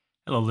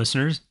Hello,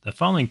 listeners. The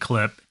following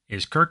clip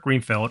is Kirk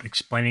Greenfield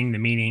explaining the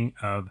meaning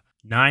of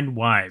Nine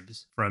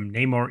Wives from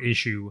Namor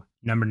issue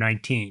number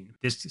 19.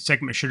 This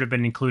segment should have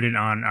been included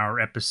on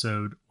our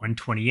episode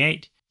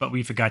 128, but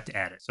we forgot to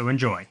add it. So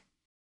enjoy.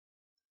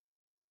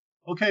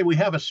 Okay, we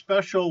have a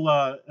special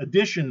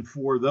edition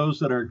for those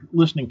that are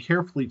listening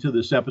carefully to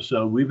this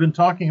episode. We've been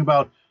talking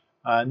about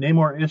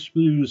Namor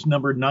issues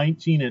number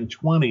 19 and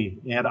 20,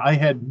 and I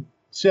had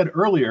said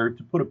earlier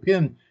to put a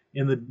pin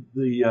in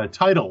the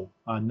title,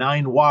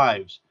 Nine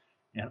Wives,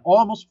 and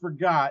almost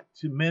forgot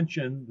to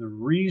mention the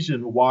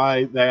reason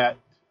why that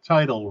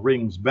title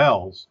rings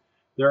bells.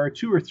 There are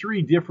two or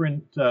three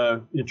different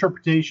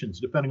interpretations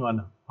depending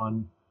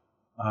on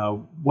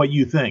what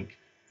you think.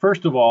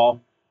 First of all,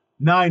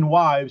 Nine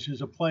Wives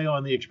is a play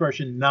on the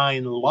expression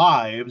nine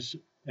lives.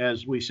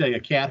 As we say,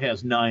 a cat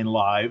has nine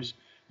lives.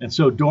 And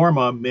so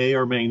Dorma may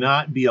or may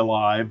not be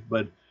alive,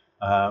 but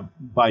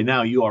by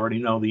now you already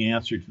know the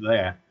answer to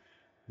that.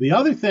 The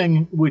other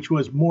thing, which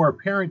was more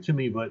apparent to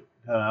me, but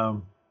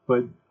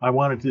I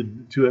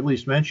wanted to at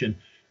least mention,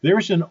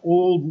 there's an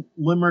old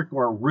limerick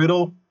or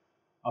riddle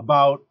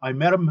about, I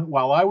met him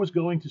while I was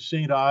going to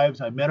St. Ives.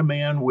 I met a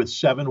man with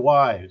 7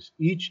 wives.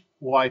 Each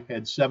wife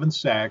had 7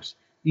 sacks.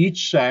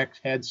 Each sack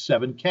had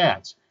 7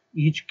 cats.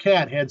 Each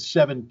cat had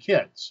 7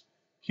 kits.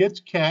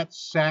 Kits,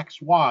 cats,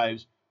 sacks,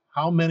 wives.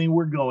 How many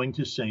were going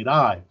to St.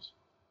 Ives?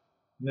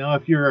 Now,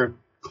 if you're a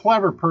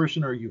clever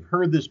person or you've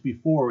heard this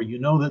before, you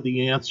know that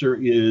the answer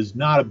is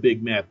not a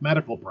big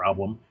mathematical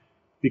problem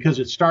because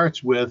it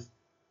starts with,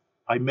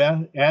 I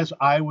met as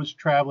I was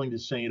traveling to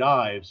St.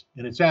 Ives,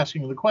 and it's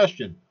asking the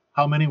question,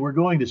 how many were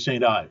going to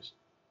St. Ives?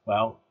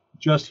 Well,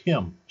 just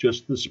him,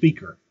 just the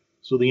speaker.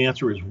 So the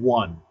answer is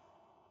 1.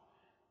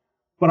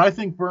 But I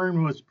think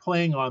Byrne was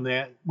playing on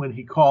that when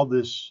he called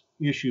this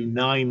issue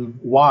Nine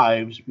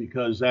Wives,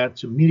 because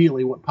that's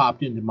immediately what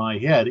popped into my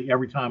head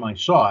every time I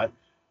saw it.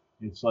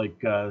 It's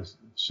like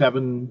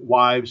 7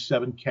 wives,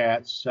 7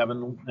 cats,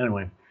 7.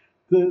 Anyway,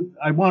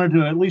 I wanted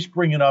to at least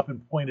bring it up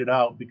and point it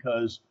out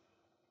because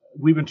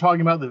we've been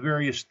talking about the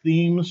various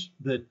themes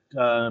that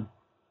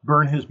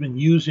Byrne has been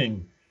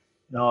using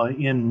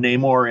in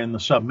Namor and the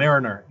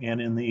Sub-Mariner.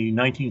 And in the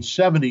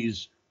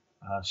 1970s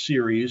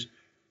series,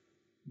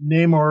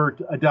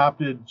 Namor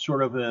adopted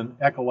sort of an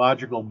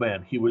ecological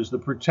bent. He was the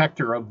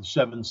protector of the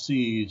 7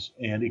 seas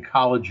and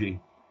ecology.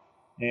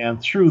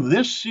 And through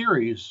this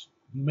series,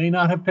 you may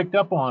not have picked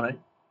up on it,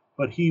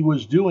 but he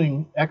was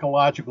doing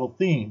ecological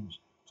themes,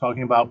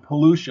 talking about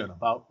pollution,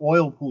 about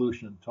oil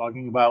pollution,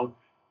 talking about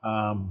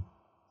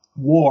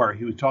war.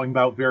 He was talking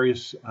about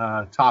various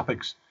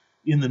topics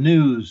in the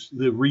news,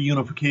 the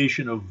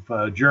reunification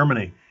of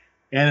Germany.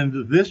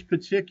 And this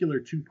particular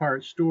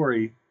 2-part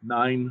story,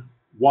 Nine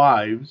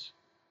Wives,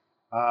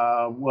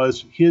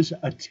 was his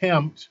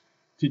attempt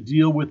to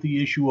deal with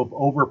the issue of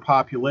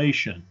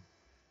overpopulation.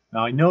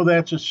 Now, I know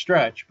that's a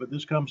stretch, but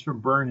this comes from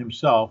Byrne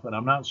himself, and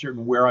I'm not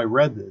certain where I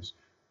read this.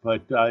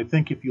 But I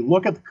think if you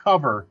look at the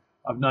cover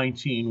of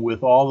 19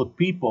 with all the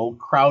people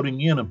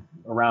crowding in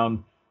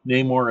around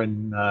Namor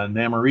and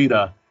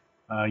Namorita,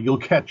 you'll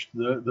catch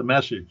the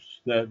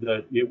message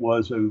that it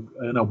was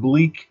an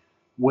oblique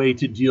way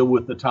to deal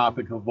with the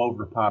topic of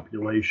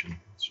overpopulation.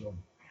 So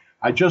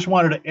I just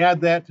wanted to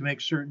add that to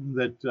make certain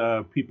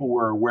that people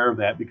were aware of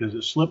that because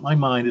it slipped my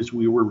mind as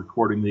we were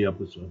recording the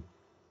episode.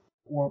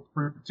 Or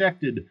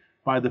protected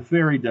by the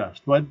fairy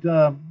dust. But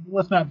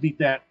let's not beat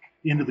that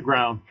into the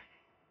ground.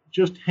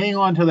 Just hang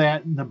on to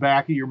that in the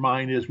back of your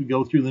mind as we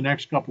go through the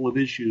next couple of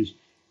issues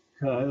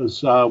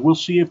because we'll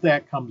see if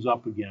that comes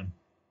up again.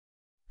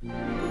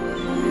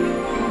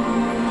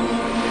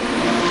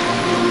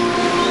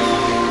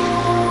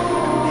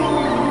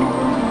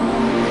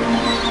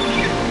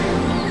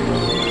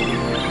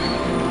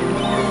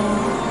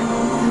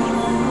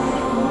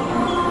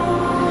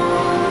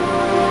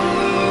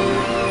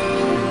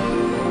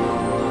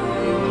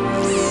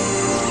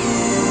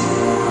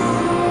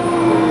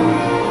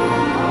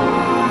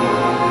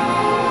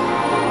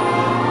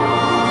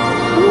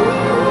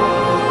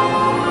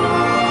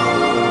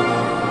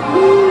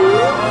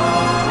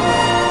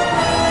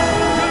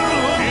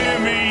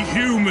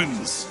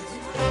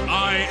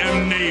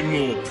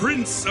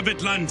 Of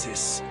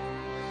Atlantis.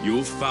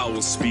 Your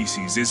foul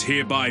species is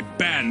hereby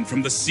banned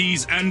from the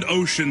seas and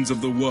oceans of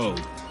the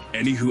world.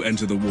 Any who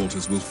enter the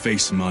waters will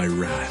face my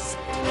wrath.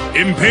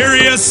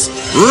 Imperius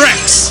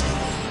Rex!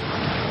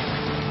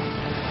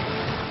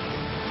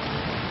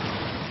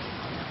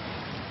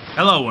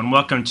 Hello, and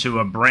welcome to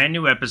a brand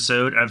new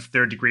episode of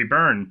Third Degree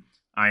Burn.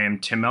 I am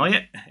Tim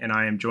Elliott, and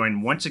I am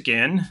joined once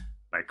again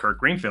by Kirk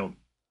Greenfield.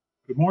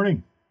 Good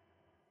morning.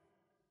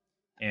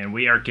 And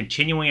we are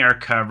continuing our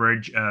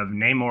coverage of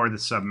Namor the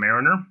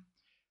Sub-Mariner.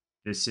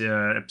 This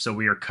episode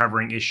we are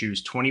covering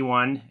issues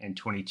 21 and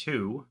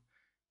 22.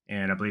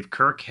 And I believe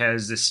Kirk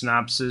has the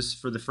synopsis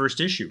for the first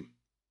issue.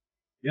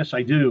 Yes,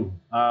 I do.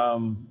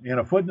 And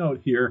a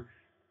footnote here,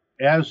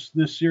 as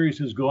this series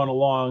has gone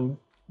along,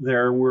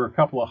 there were a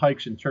couple of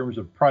hikes in terms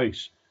of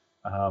price.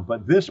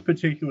 But this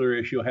particular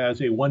issue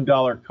has a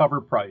 $1 cover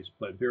price.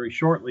 But very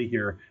shortly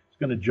here, it's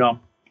going to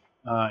jump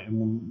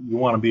and you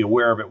want to be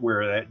aware of it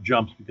where that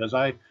jumps, because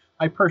I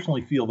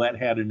personally feel that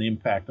had an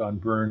impact on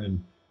Byrne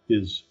and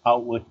his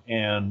outlook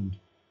and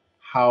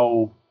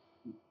how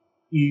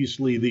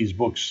easily these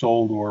books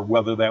sold, or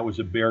whether that was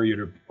a barrier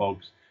to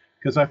folks.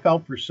 Because I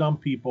felt for some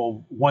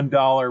people,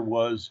 $1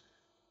 was,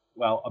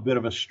 well, a bit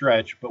of a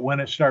stretch, but when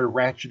it started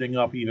ratcheting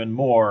up even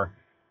more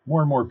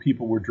and more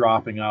people were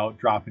dropping out,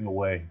 dropping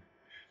away.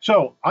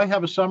 So I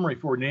have a summary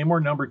for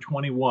Namor number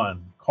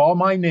 21. Call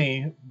my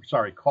land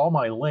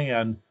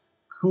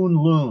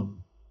Kunlun.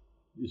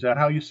 Is that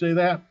how you say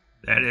that?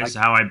 That is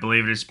how I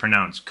believe it is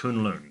pronounced,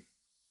 Kunlun.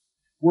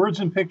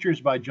 Words and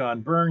pictures by John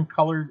Byrne,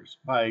 colors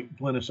by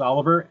Glynis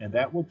Oliver, and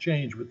that will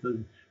change with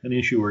an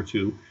issue or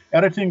two.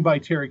 Editing by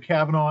Terry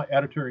Cavanaugh,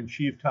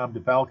 editor-in-chief Tom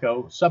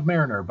DeFalco,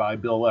 Submariner by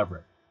Bill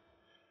Everett.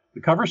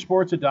 The cover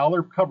sports a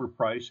 $1 cover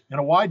price and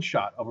a wide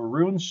shot of a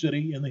ruined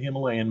city in the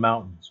Himalayan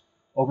mountains.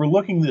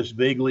 Overlooking this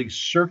vaguely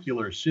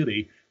circular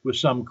city with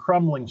some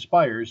crumbling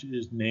spires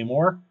is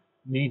Namor,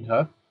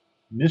 Nita,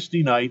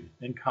 Misty Knight,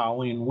 and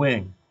Colleen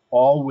Wing,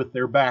 all with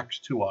their backs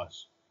to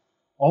us.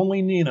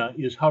 Only Nina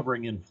is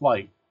hovering in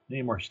flight.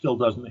 Namor still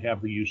doesn't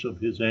have the use of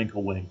his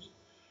ankle wings.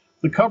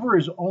 The cover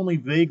is only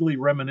vaguely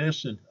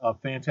reminiscent of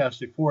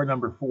Fantastic Four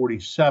number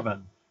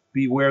 47,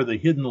 Beware the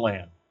Hidden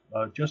Land,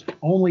 just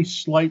only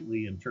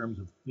slightly in terms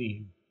of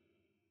theme.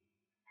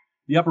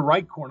 The upper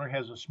right corner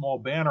has a small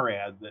banner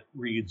ad that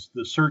reads,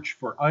 The Search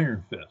for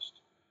Iron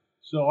Fist.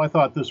 So I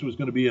thought this was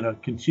going to be in a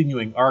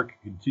continuing arc,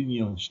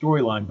 continuing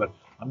storyline, but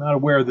I'm not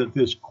aware that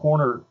this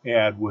corner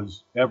ad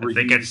was ever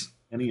used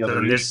any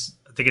other issue.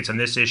 I think it's on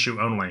this issue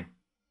only.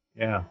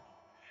 Yeah.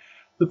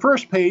 The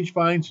first page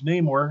finds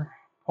Namor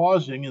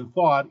pausing in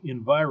thought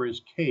in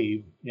Vira's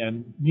cave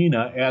and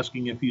Nina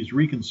asking if he's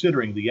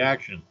reconsidering the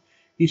action.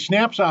 He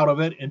snaps out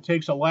of it and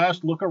takes a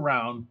last look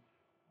around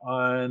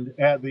and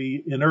at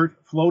the inert,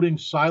 floating,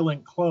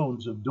 silent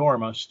clones of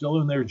Dorma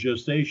still in their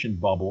gestation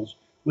bubbles,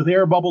 with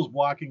air bubbles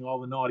blocking all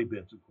the naughty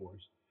bits, of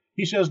course.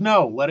 He says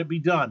no, let it be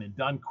done, and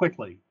done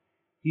quickly.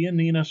 He and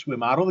Nina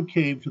swim out of the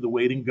cave to the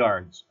waiting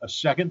guards. A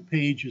second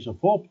page is a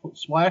full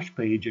splash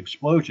page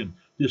explosion,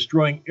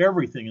 destroying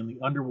everything in the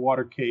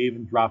underwater cave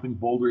and dropping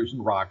boulders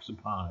and rocks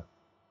upon it.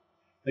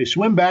 They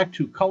swim back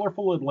to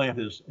colorful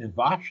Atlantis, and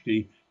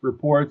Vashti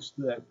reports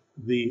that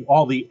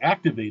all the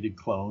activated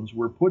clones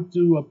were put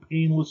to a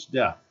painless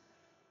death.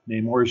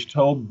 Namor is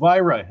told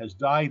Vira has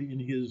died in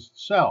his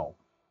cell,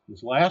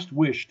 his last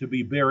wish to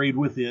be buried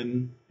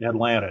within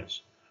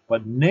Atlantis.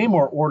 But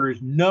Namor orders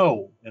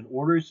no, and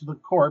orders the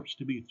corpse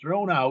to be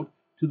thrown out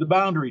to the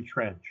boundary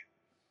trench.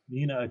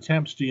 Nina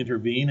attempts to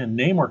intervene, and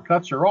Namor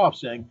cuts her off,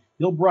 saying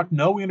he'll brook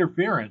no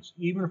interference,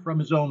 even from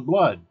his own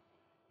blood.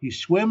 He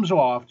swims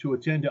off to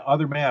attend to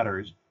other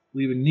matters,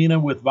 leaving Nina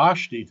with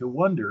Vashti to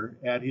wonder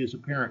at his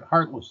apparent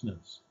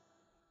heartlessness.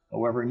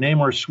 However,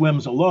 Namor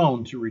swims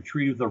alone to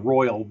retrieve the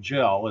royal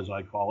gel, as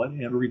I call it,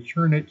 and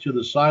return it to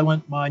the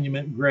silent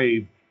monument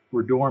grave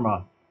for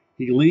Dorma.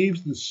 He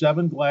leaves the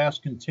 7 glass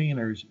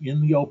containers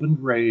in the open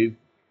grave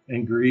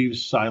and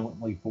grieves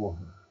silently for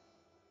her.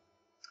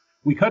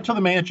 We cut to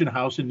the mansion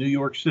house in New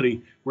York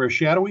City, where a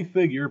shadowy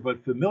figure,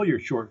 but familiar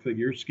short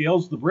figure,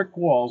 scales the brick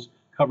walls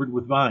covered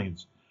with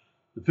vines.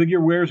 The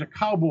figure wears a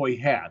cowboy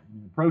hat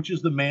and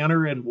approaches the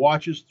manor and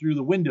watches through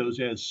the windows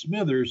as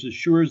Smithers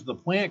assures the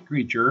plant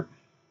creature,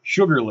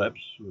 Sugar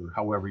Lips, or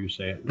however you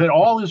say it, that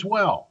all is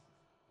well.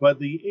 But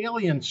the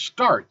alien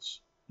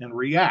starts and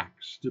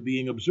reacts to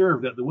being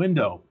observed at the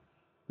window.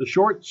 The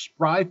short,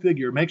 spry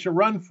figure makes a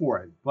run for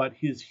it, but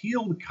his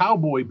heeled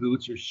cowboy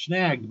boots are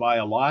snagged by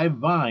a live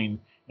vine,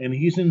 and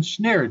he's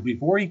ensnared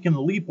before he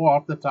can leap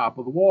off the top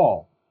of the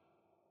wall.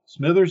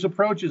 Smithers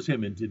approaches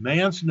him and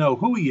demands to know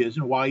who he is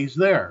and why he's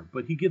there,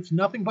 but he gets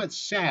nothing but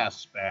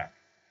sass back.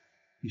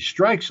 He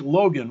strikes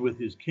Logan with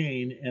his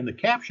cane, and the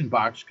caption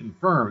box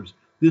confirms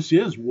this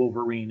is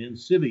Wolverine in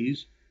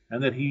civvies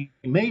and that he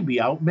may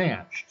be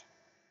outmatched.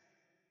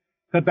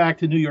 Cut back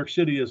to New York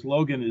City as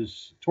Logan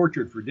is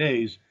tortured for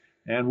days,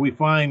 and we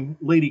find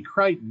Lady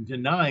Crichton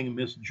denying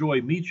Miss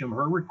Joy Meacham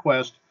her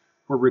request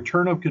for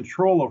return of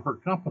control of her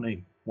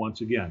company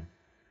once again.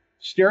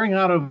 Staring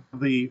out of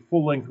the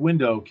full-length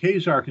window,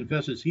 Kazar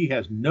confesses he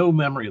has no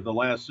memory of the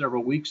last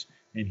several weeks,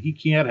 and he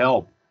can't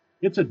help.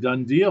 It's a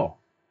done deal.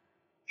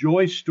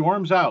 Joy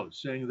storms out,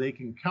 saying they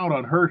can count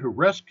on her to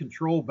wrest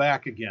control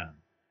back again.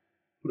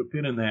 Put a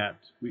pin in that.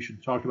 We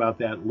should talk about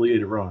that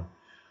later on.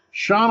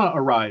 Shauna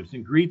arrives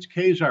and greets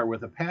Kazar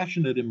with a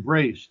passionate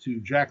embrace, to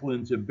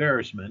Jacqueline's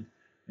embarrassment,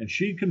 and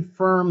she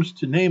confirms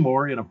to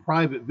Namor in a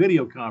private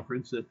video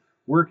conference that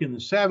work in the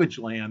Savage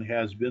Land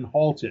has been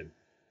halted.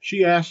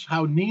 She asks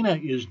how Nina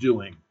is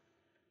doing.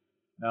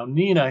 Now,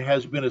 Nina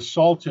has been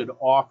assaulted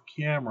off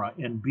camera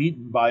and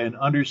beaten by an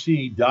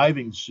undersea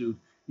diving suit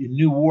in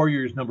New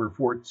Warriors number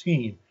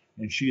 14,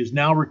 and she is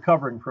now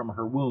recovering from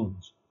her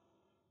wounds.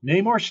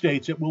 Namor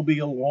states it will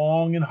be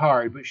long and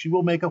hard, but she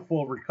will make a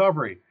full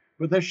recovery,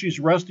 but that she's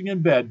resting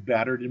in bed,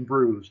 battered and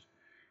bruised.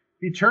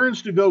 He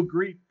turns to go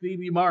greet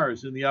Phoebe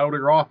Mars in the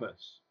outer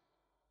office.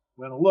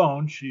 When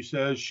alone, she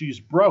says she's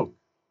broke,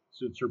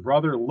 since her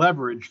brother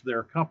leveraged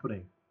their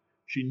company.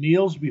 She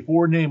kneels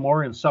before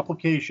Namor in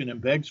supplication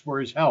and begs for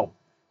his help.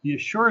 He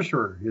assures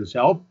her his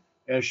help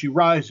as she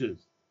rises.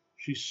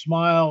 She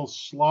smiles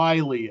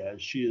slyly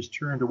as she is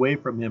turned away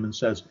from him and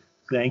says,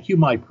 "Thank you,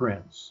 my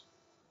prince."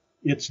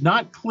 It's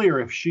not clear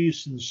if she's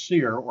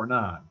sincere or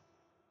not.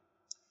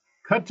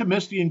 Cut to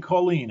Misty and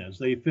Colleen as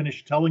they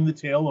finish telling the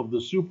tale of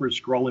the Super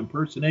Skrull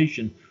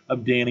impersonation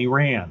of Danny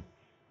Rand.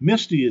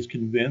 Misty is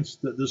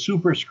convinced that the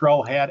Super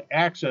Skrull had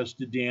access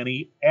to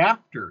Danny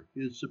after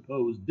his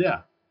supposed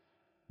death.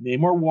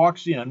 Namor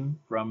walks in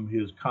from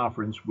his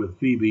conference with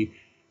Phoebe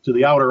to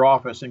the outer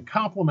office and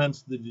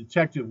compliments the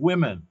detective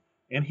women,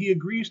 and he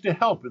agrees to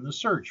help in the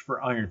search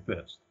for Iron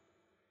Fist.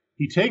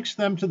 He takes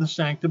them to the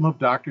sanctum of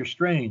Doctor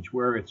Strange,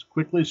 where it's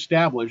quickly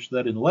established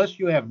that unless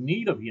you have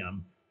need of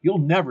him, you'll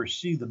never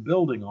see the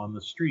building on the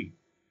street.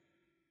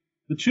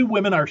 The two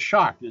women are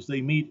shocked as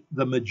they meet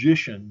the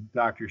magician,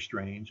 Doctor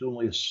Strange,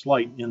 only a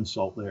slight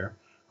insult there,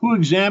 who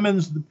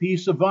examines the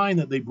piece of vine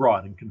that they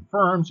brought and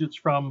confirms it's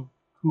from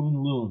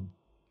Kunlun.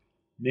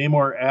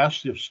 Namor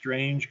asks if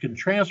Strange can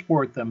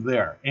transport them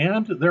there,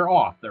 and they're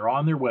off. They're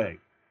on their way.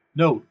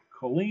 Note,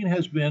 Colleen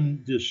has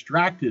been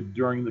distracted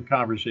during the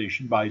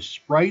conversation by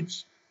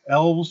sprites,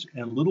 elves,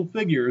 and little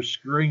figures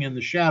scurrying in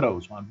the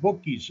shadows on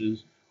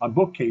bookcases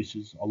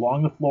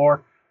along the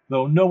floor,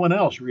 though no one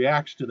else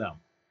reacts to them.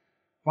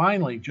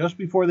 Finally, just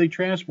before they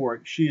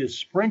transport, she is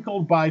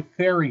sprinkled by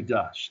fairy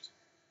dust.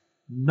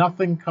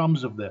 Nothing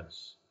comes of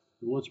this.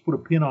 So let's put a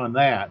pin on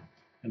that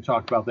and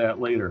talk about that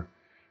later.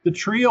 The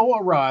trio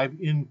arrive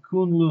in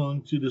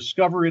Kunlun to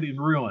discover it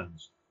in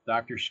ruins.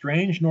 Doctor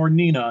Strange nor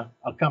Nina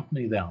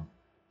accompany them,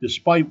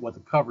 despite what the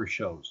cover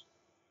shows.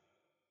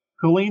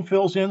 Colleen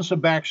fills in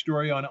some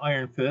backstory on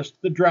Iron Fist,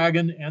 the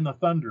Dragon, and the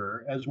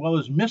Thunderer, as well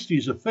as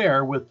Misty's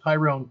affair with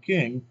Tyrone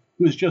King,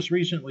 who has just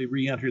recently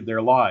re-entered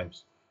their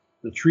lives.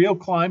 The trio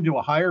climb to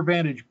a higher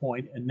vantage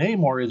point, and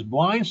Namor is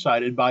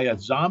blindsided by a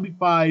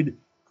zombified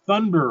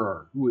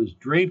Thunderer who is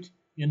draped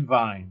in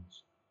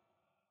vines.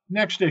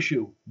 Next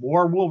issue,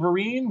 more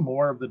Wolverine,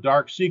 more of the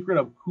dark secret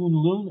of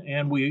Kunlun,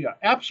 and we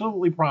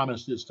absolutely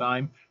promise this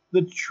time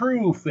the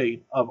true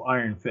fate of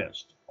Iron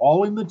Fist,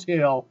 all in the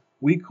tale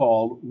we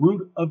called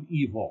Root of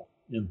Evil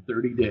in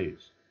 30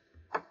 days.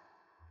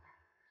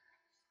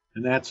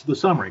 And that's the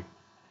summary.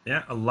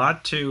 Yeah, a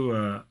lot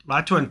to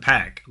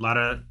unpack. A lot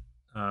of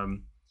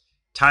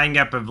tying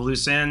up of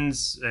loose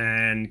ends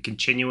and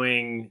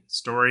continuing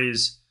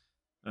stories.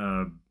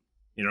 The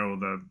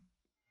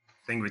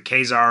thing with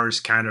Kazar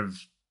is kind of,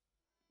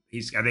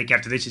 I think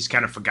after this he's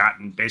kind of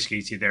forgotten. Basically,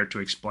 he's there to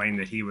explain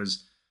that he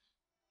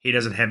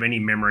doesn't have any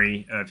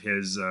memory of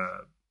his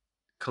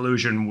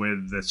collusion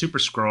with the Super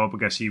Skrull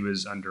because he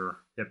was under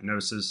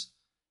hypnosis,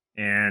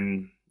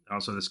 and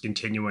also this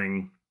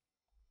continuing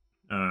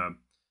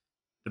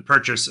the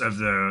purchase of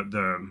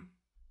the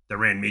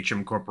Rand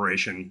Meacham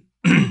Corporation,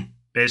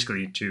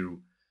 basically to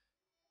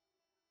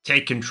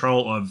take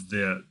control of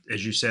the,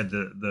 as you said,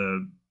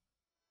 the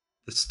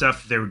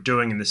stuff they were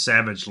doing in the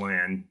Savage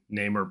Land.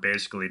 Namor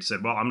basically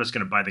said, well, I'm just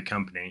going to buy the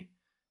company,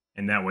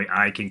 and that way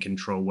I can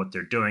control what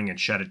they're doing and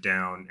shut it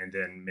down, and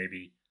then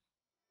maybe,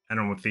 I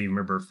don't know if they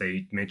remember if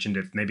they mentioned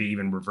if maybe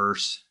even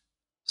reverse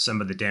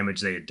some of the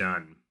damage they had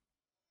done.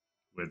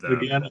 With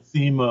again, a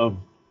theme of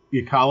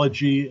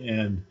ecology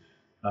and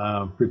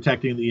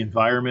protecting the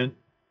environment.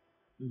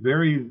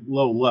 Very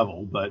low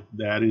level, but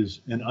that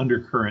is an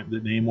undercurrent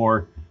that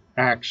Namor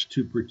acts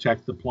to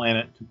protect the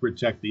planet, to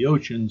protect the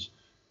oceans,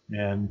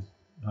 and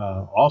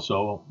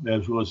also,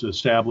 as was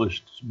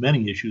established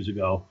many issues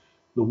ago,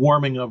 the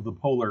warming of the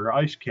polar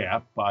ice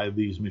cap by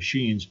these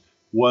machines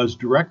was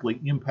directly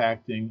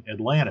impacting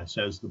Atlantis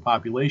as the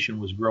population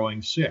was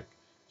growing sick.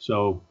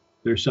 So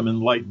there's some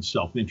enlightened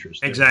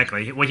self-interest there.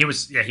 Exactly. Well, he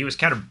was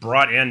kind of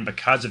brought in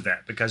because of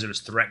that, because it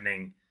was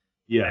threatening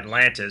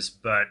Atlantis,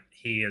 but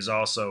he is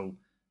also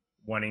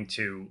wanting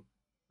to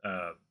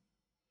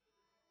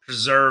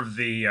preserve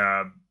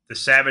the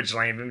Savage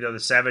Land, even though the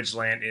Savage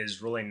Land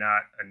is really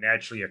not a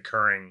naturally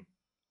occurring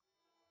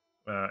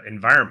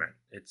environment.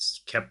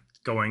 It's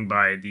kept going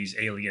by these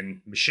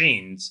alien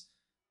machines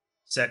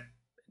set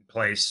in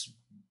place.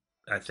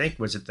 I think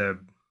was it the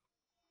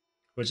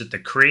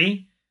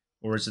Kree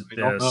or is it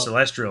the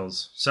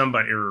Celestials?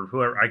 Somebody or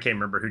whoever, I can't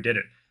remember who did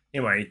it.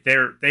 Anyway,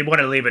 they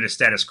want to leave it as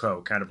status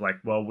quo, kind of like,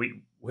 well,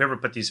 whoever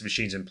put these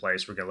machines in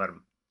place, we're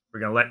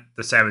gonna let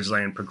the Savage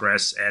Land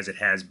progress as it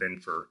has been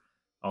for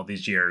all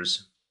these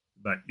years.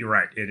 But you're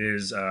right, it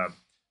is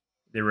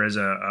there is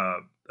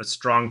a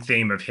strong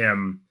theme of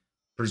him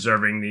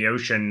preserving the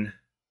ocean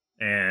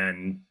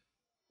and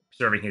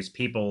preserving his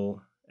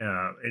people.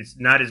 It's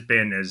not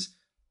been as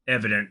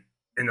evident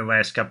in the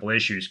last couple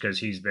issues because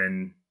he's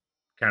been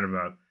kind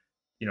of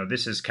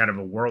this is kind of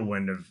a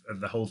whirlwind of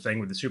the whole thing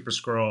with the Super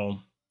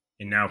Skrull,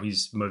 and now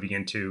he's moving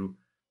into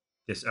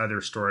this other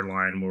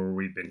storyline where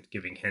we've been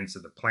giving hints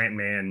of the Plant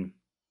Man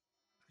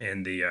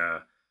and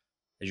the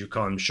as you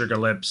call him, Sugar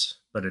Lips,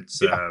 but it's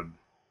the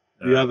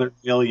other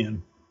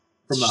alien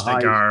from the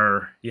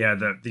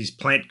hive. These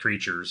plant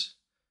creatures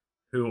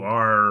who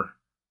are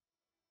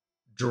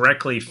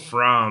directly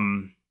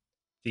from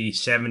the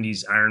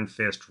 70s Iron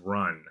Fist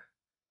run,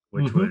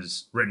 which Mm-hmm.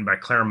 was written by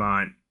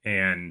Claremont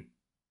and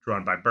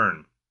drawn by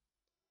Byrne.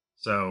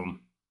 So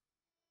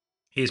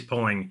he's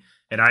pulling,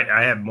 and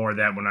I have more of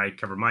that when I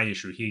cover my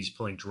issue. He's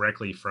pulling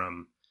directly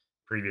from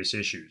previous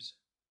issues.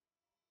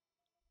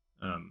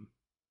 Um,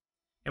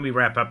 and we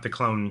wrap up the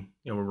clone.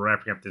 We're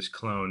wrapping up this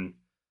clone,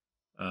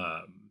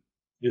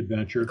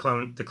 Adventure.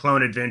 the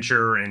clone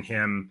adventure, and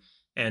him.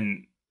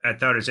 And I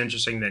thought it's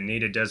interesting that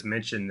Nita does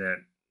mention that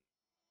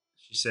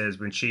she says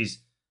when she's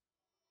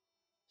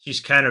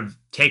kind of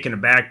taken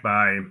aback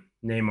by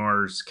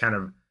Namor's kind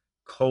of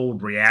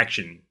cold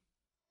reaction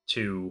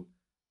to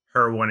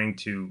her wanting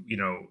to,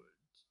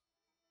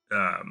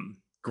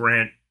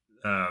 grant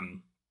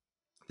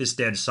this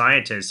dead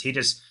scientist. He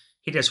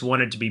just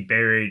wanted to be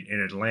buried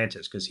in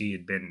Atlantis because um,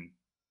 he'd been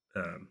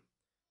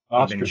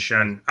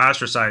Ostracized.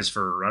 ostracized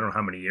for I don't know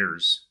how many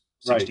years,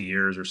 Right. 60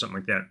 years or something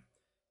like that.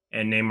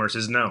 And Namor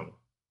says no.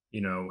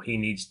 He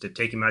needs to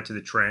take him out to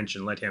the trench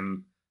and let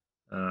him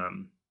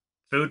um,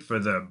 food for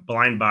the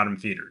blind bottom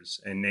feeders.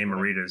 And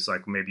Namorita is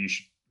like, maybe you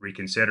should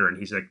reconsider. And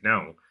he's like,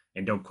 no,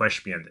 and don't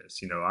question me on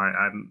this.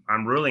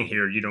 I'm ruling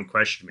here. You don't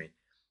question me.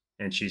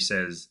 And she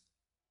says,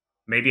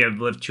 maybe I've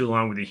lived too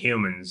long with the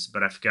humans,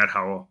 but I forgot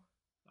how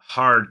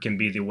hard can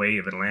be the way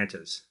of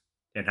Atlantis,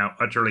 and how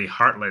utterly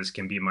heartless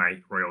can be my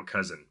royal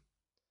cousin.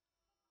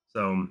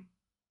 So, and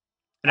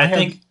I I had the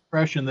think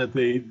impression that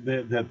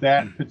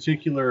that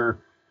particular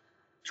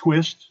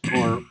twist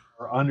or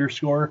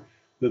underscore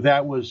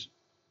that was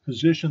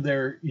positioned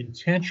there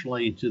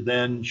intentionally to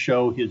then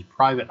show his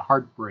private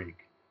heartbreak,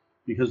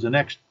 because the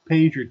next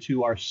page or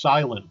two are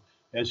silent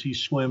as he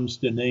swims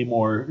to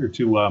Namor or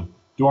to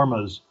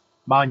Dorma's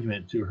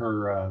monument, to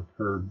her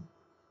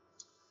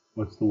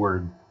what's the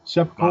word,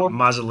 sepulchre.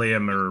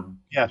 mausoleum or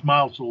Yes,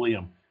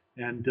 mausoleum,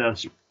 and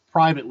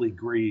privately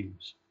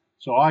grieves.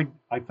 So I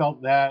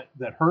felt that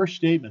her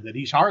statement that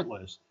he's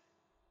heartless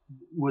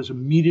was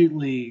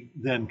immediately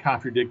then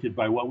contradicted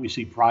by what we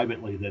see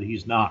privately, that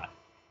he's not.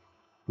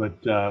 But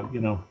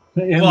and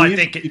well, I the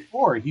issue think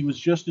before, he was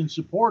just in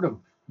support of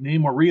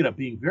Namorita,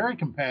 being very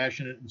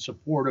compassionate and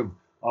supportive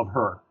of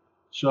her.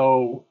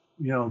 So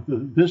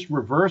this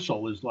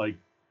reversal is like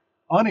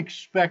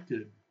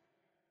unexpected.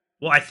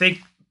 well, I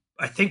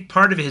think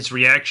part of his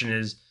reaction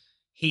is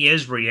he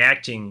is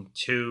reacting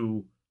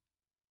to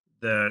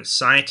the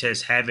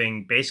scientist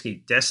having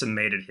basically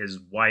decimated his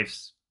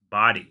wife's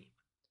body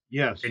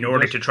Yes, in he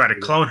order to try to decimated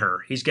it. clone her.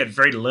 He's got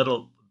very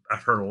little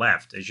of her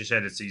left. As you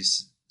said, it's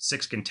these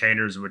 6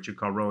 containers of what you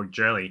call rogue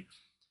jelly.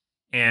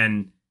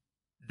 And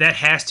that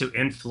has to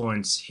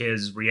influence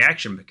his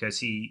reaction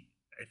because I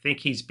think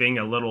he's being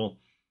a little,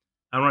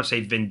 I don't want to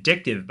say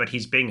vindictive, but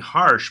he's being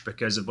harsh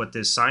because of what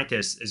this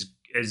scientist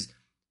is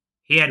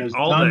he had Has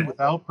all done the,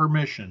 without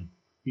permission.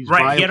 He's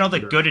right, he had all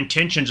violated the her. good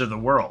intentions of the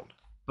world,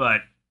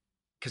 but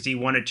because he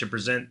wanted to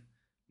present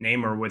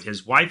Namor with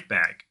his wife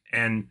back.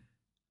 And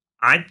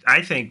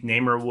I think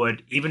Namor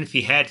would, even if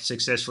he had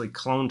successfully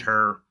cloned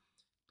her,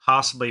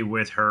 possibly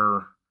with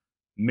her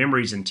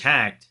memories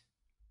intact,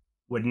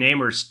 would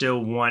Namor still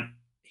want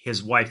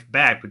his wife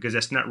back because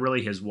that's not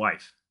really his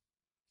wife.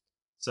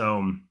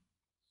 So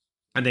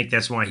I think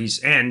that's why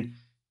and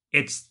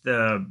it's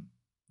the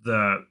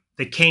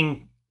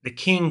king. The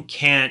king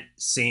can't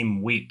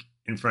seem weak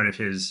in front of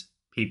his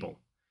people.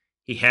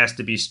 He has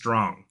to be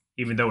strong,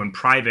 even though in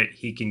private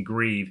he can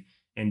grieve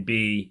and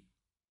be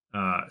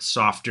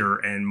softer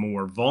and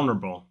more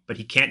vulnerable, but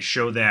he can't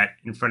show that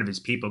in front of his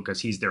people because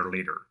he's their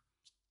leader.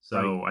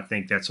 Right. So I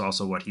think that's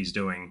also what he's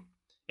doing.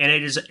 And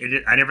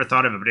I never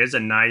thought of it, but it is a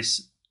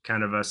nice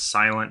kind of a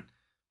silent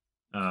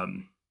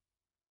um,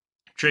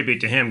 tribute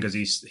to him because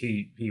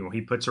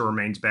he puts her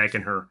remains back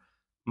in her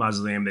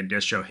mausoleum. That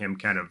does show him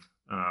kind of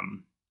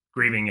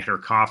grieving at her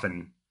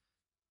coffin,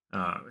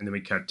 and then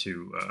we cut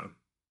to.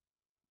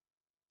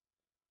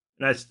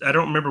 And I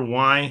don't remember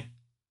why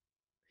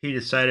he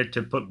decided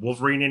to put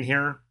Wolverine in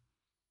here.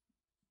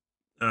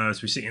 So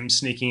we see him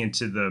sneaking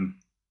into the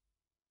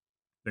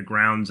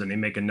grounds, and they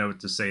make a note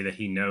to say that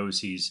he knows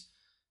he's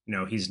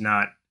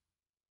not.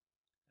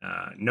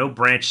 No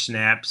branch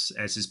snaps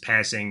as he's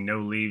passing, no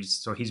leaves.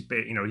 So he's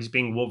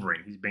being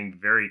Wolverine. He's being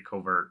very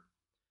covert,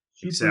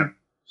 except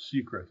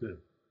Super secretive.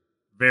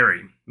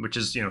 very, which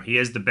is he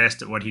is the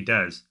best at what he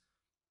does.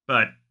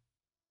 But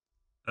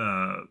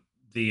uh,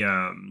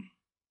 the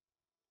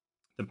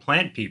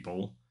plant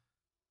people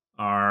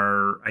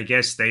are, I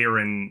guess, they are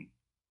in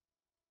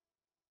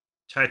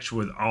touch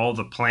with all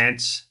the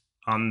plants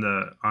on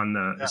the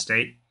Yeah.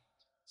 estate.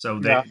 So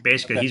Yeah. they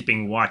basically Okay. he's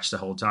being watched the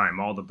whole time.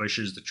 All the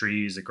bushes, the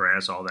trees, the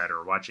grass, all that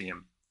are watching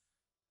him.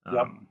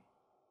 Yep.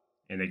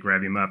 And they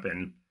grab him up,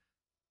 and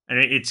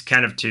it's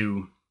kind of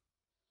to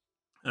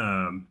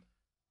um,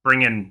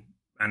 bring in.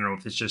 I don't know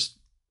if it's just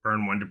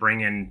Byrne wanted to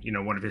bring in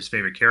one of his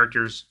favorite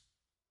characters,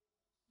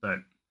 but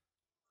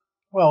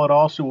Well, it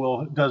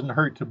also doesn't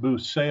hurt to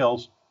boost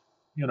sales,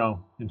 in not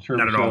at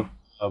terms all.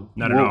 of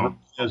Not at Wolverine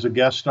all. as a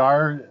guest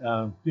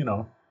star.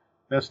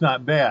 That's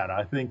not bad.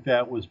 I think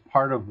that was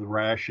part of the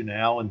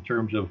rationale in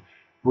terms of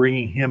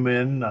bringing him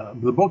in.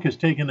 The book has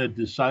taken a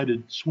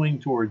decided swing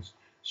towards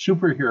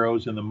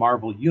superheroes in the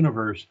Marvel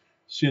Universe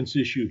since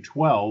issue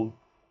 12,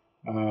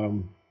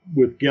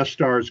 with guest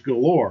stars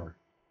galore.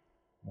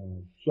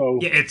 So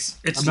Yeah, it's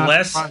I'm not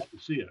less surprised to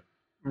see it.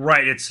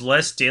 right. It's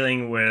less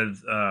dealing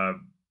with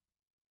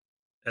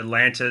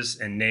Atlantis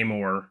and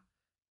Namor,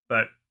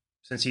 but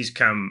since he's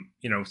come,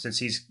 since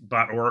he's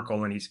bought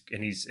Oracle and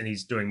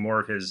he's doing more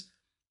of his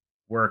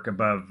work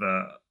above,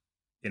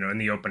 in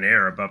the open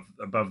air,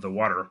 above the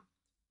water,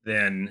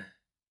 then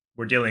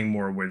we're dealing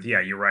more with.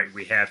 Yeah, you're right.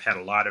 We have had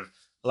a lot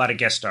of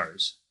guest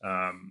stars.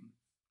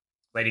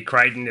 Lady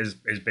Crichton has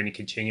been a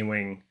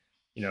continuing.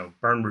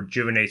 Byrne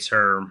rejuvenates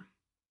her,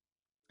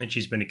 and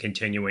she's been a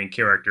continuing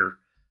character,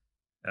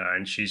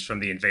 and she's from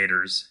the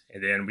Invaders.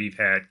 And then we've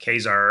had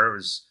Kazar,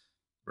 was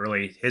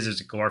really his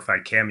is a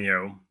glorified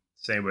cameo.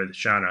 Same with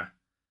Shauna,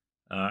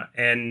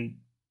 and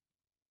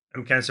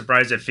I'm kind of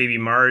surprised that Phoebe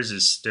Mars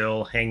is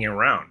still hanging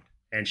around,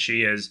 and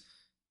she is,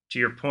 to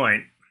your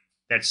point,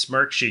 that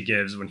smirk she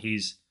gives when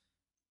he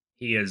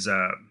is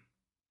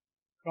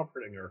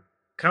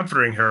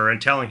comforting her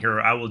and telling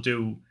her, "I will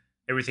do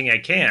everything I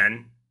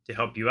can to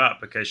help you out,"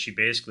 because she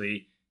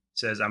basically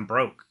says, "I'm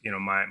broke.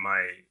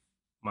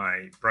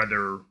 My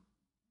brother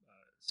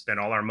spent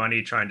all our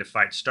money trying to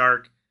fight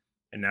Stark,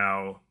 and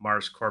now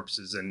Mars Corps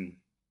is in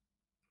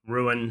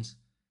ruins."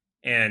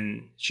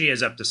 And she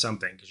is up to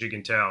something, because you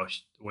can tell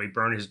the way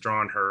Byrne has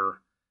drawn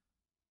her,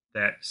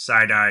 that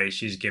side eye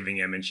she's giving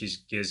him, and she's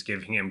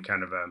giving him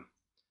kind of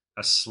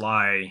a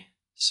sly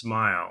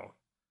smile.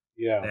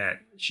 Yeah. That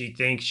she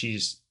thinks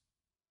she's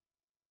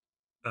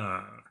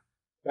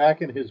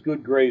back in his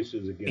good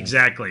graces again.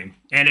 Exactly.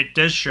 And it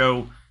does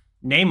show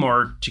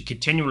Namor to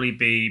continually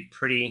be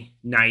pretty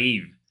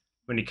naive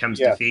when it comes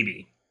to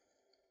Phoebe.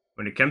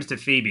 When it comes to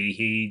Phoebe,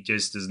 he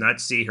just does not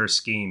see her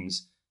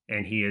schemes,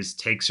 and he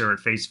takes her at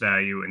face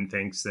value and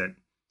thinks that,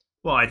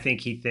 well, I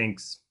think he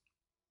thinks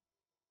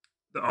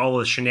that all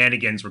the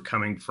shenanigans were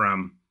coming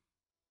from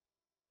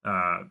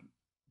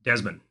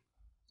Desmond,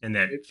 and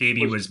that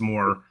Phoebe was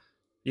more,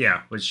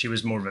 she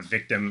was more of a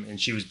victim, and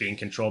she was being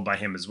controlled by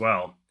him as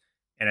well.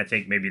 And I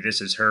think maybe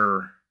this is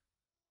her,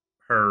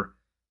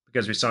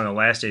 because we saw in the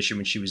last issue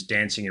when she was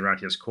dancing around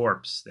his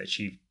corpse that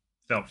she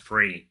felt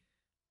free.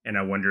 And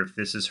I wonder if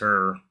this is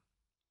her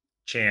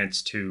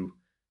chance to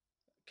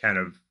kind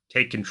of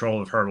take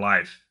control of her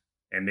life.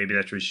 And maybe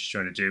that's what she's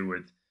trying to do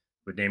with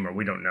Namor.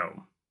 We don't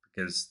know,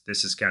 because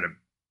this is kind of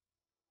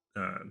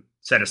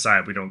set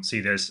aside. We don't see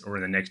this or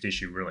in the next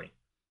issue, really,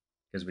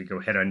 because we go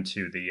head on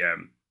to the,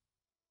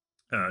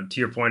 to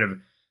your point of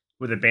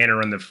with a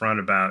banner on the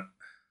front about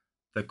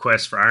the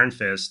quest for Iron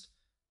Fist.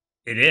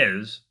 It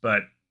is,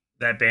 but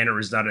that banner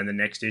is not in the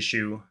next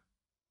issue,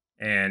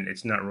 and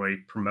it's not really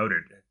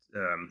promoted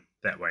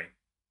that way.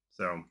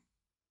 So,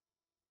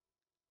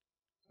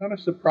 kind of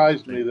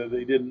surprised me that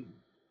they didn't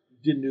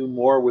do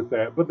more with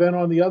that. But then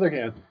on the other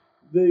hand,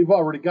 they've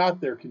already got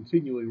their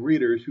continuing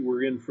readers who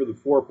were in for the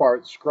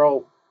 4-part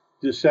Skrull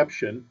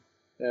deception,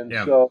 and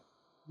so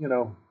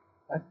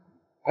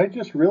I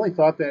just really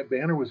thought that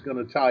banner was going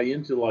to tie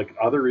into like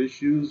other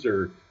issues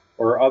or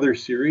other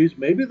series.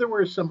 Maybe there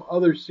were some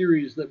other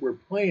series that were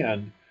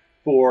planned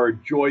for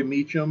Joy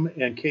Meacham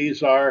and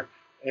Kazar,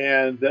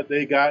 and that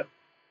they got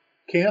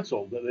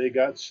canceled, that they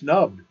got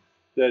snubbed,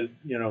 that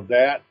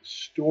that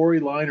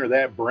storyline or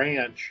that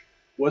branch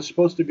was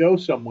supposed to go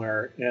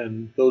somewhere,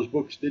 and those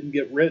books didn't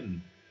get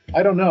written.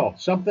 I don't know.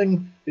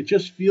 It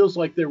just feels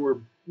like there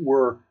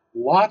were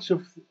lots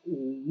of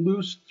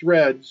loose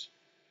threads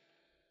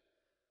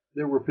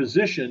that were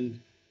positioned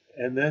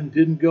and then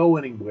didn't go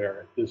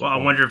anywhere at this point. I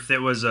wonder if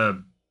there was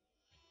and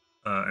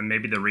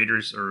maybe the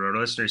readers or our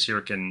listeners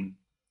here can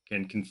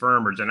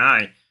confirm or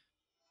deny,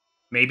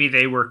 maybe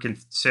they were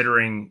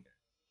considering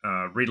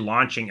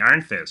relaunching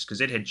Iron Fist, because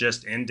it had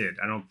just ended.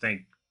 I don't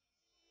think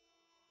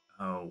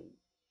 4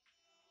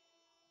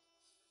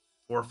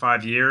 or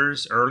 5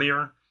 years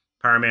earlier,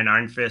 Power Man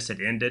Iron Fist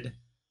had ended.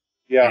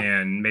 Yeah.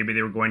 And maybe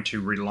they were going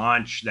to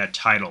relaunch that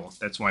title.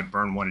 That's why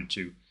Byrne wanted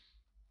to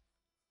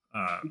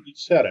he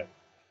said it.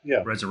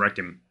 Yeah. Resurrect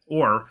him.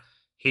 Or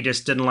he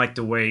just didn't like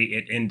the way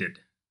it ended.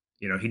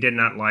 He did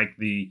not like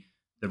the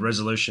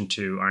resolution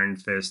to Iron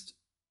Fist,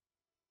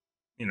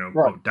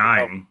 quote,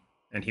 dying,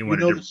 and he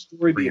wanted to the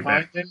story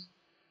behind it?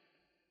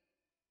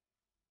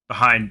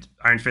 Behind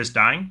Iron Fist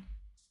dying?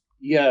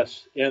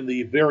 Yes, and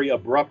the very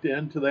abrupt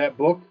end to that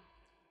book?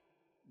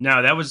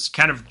 No,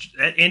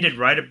 that ended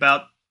right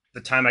about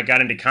the time I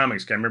got into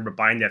comics. I remember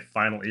buying that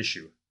final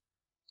issue.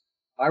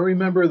 I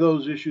remember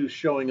those issues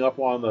showing up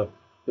on the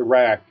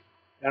rack,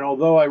 and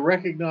although I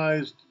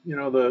recognized,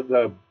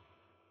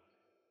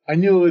 I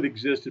knew it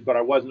existed, but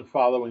I wasn't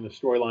following the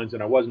storylines,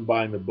 and I wasn't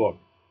buying the book.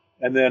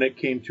 And then it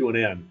came to an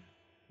end.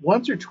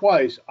 Once or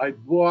twice, I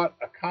bought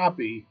a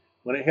copy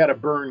when it had a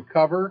Byrne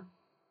cover,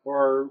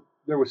 or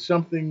there was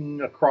something,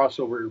 a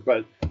crossover,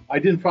 but I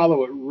didn't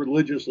follow it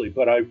religiously.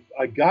 But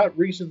I got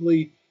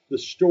recently the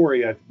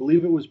story. I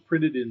believe it was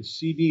printed in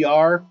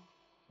CBR,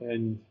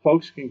 and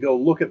folks can go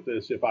look at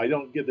this if I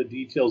don't get the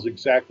details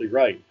exactly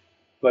right.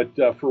 But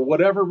for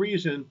whatever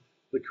reason,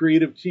 the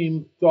creative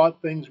team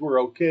thought things were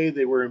okay.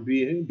 They were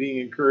being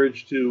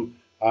encouraged to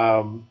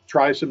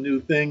try some new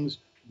things.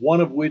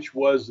 One of which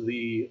was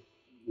the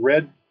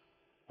red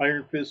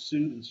Iron Fist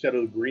suit instead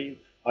of the green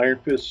Iron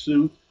Fist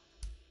suit.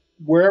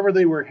 Wherever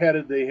they were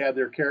headed, they had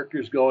their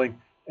characters going.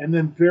 And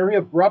then very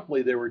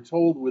abruptly, they were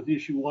told with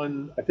issue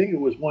one, I think it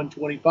was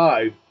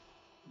 125,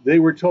 they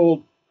were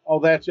told, oh,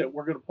 that's it.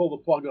 We're going to pull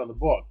the plug on the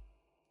book.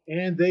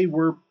 And they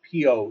were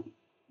PO'd,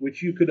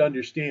 which you could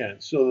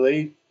understand. So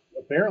they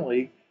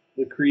apparently,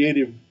 the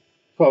creative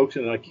folks,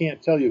 and I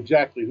can't tell you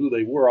exactly who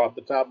they were off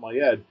the top of my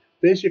head,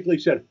 basically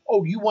said,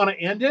 oh, you want to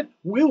end it?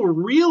 We'll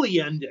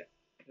really end it.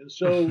 And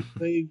so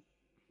they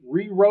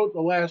rewrote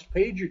the last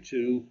page or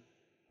two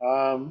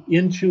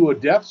into a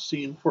death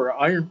scene for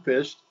Iron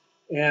Fist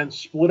and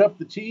split up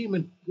the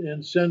team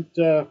and sent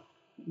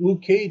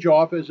Luke Cage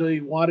off as a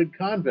wanted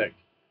convict.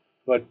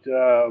 But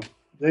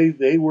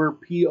they were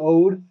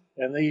PO'd,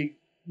 and they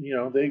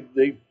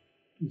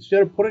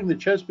instead of putting the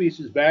chess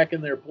pieces back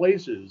in their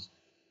places,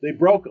 they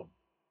broke them.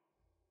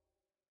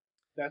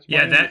 That's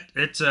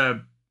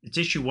it's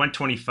issue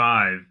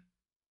 125,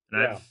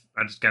 and yeah.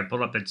 I just got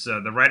pulled up. It's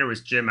the writer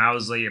was Jim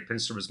Owsley, a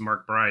penciler was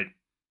Mark Bright,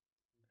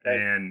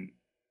 and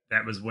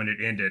that was when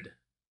it ended.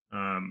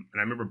 And I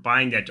remember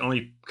buying that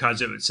only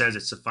because it says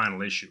it's the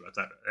final issue. I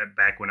thought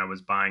back when I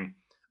was buying,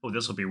 oh,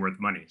 this will be worth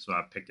money, so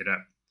I picked it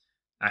up.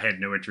 I had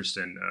no interest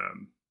in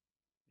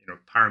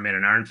Power Man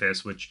and Iron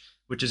Fist, which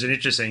is an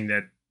interesting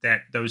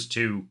that those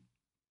two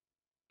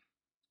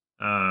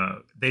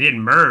they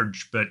didn't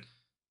merge, but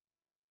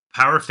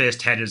Power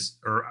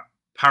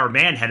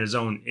Man had his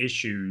own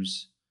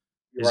issues,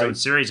 his own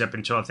series up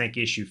until I think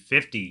issue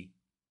 50,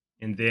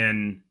 and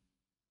then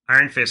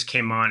Iron Fist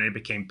came on and it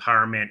became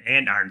Power Man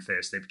and Iron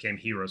Fist. They became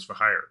Heroes for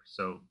Hire,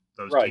 so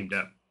those teamed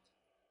up,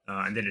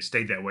 and then it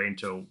stayed that way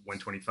until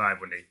 125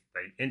 when they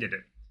ended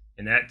it,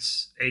 and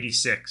that's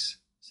 86.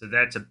 So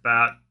that's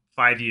about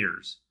 5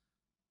 years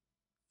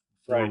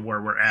for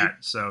where we're at.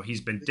 So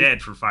he's been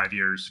dead for 5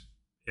 years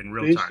in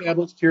real time. They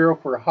established Hero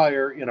for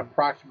Hire in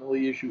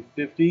approximately issue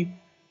 50.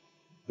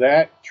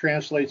 That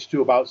translates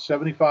to about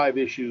 75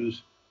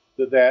 issues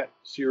that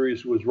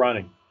series was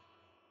running.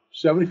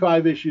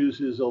 75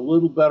 issues is a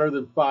little better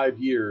than 5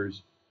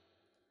 years,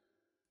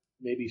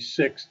 maybe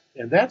 6,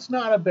 and that's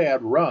not a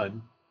bad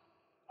run.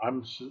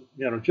 I'm,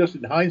 just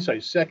in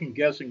hindsight, second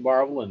guessing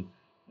Marvel, and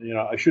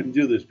I shouldn't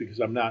do this because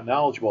I'm not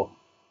knowledgeable.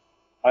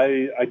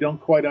 I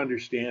don't quite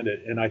understand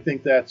it, and I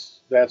think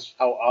that's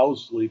how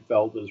Owsley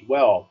felt as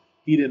well.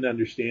 He didn't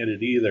understand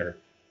it either.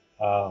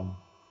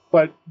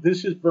 But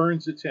this is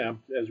Byrne's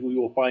attempt, as we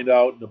will find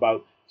out in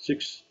about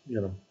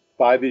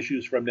 5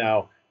 issues from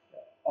now,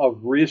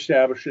 of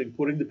reestablishing,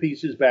 putting the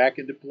pieces back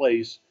into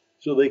place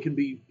so they can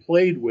be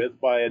played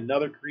with by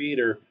another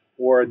creator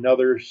or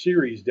another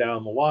series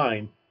down the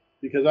line,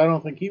 because I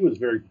don't think he was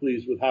very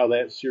pleased with how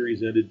that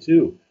series ended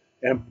too.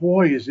 And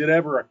boy, is it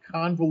ever a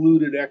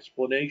convoluted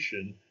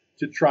explanation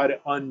to try to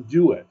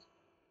undo it.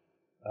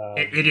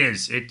 It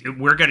is.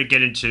 We're going to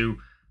get into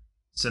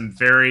some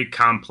very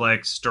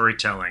complex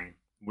storytelling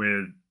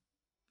with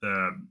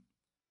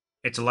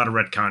it's a lot of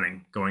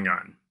retconning going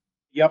on.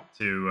 Yep.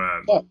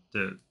 To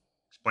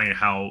explain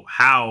who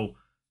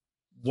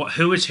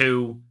is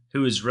who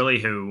is really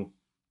who,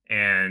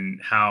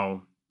 and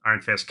how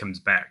Iron Fist comes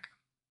back.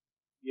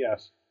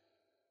 Yes.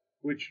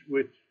 Which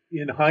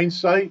in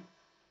hindsight,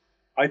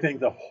 I think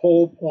the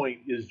whole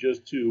point is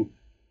just to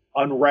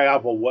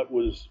unravel what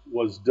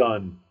was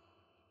done.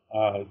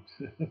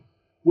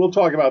 We'll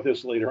talk about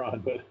this later on,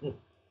 but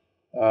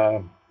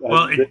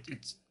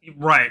it's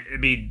right. I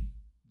mean,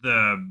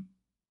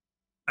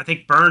 I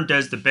think Byrne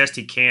does the best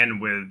he can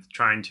with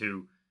trying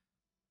to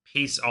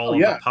piece all of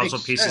the puzzle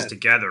pieces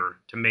together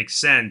to make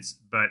sense,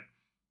 but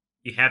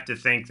you have to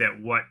think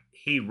that what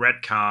he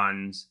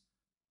retcons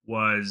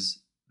was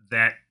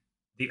that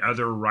the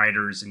other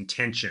writer's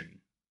intention,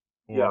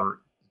 or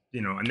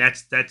and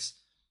that's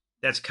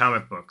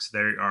comic books.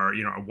 There are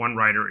one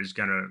writer is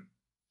going to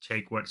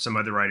take what some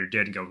other writer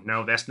did and go,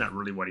 no, that's not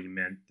really what he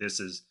meant. This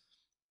is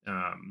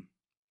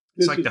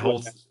it's like the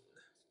whole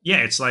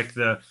it's like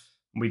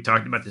we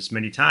talked about this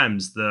many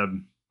times,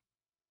 in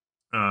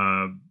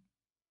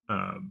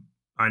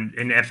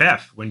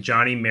FF when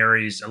Johnny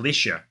marries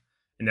Alicia,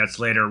 and that's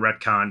later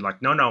retconned,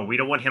 like, no, we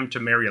don't want him to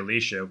marry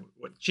Alicia.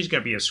 She's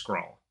going to be a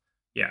Skrull.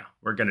 Yeah,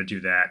 we're going to do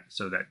that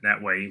so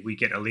that way we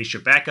get Alicia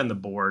back on the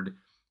board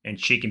and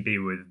she can be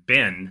with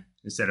Ben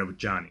instead of with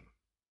Johnny.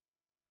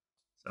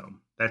 So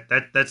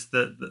that's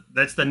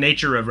the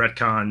nature of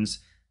retcons,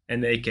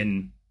 and they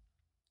can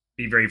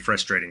be very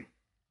frustrating.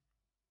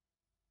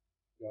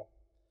 Yeah.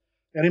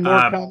 Any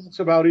more comments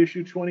about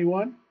issue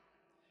 21?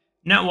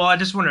 No, well, I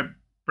just want to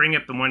bring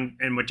up the one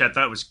in which I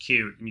thought was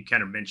cute, and you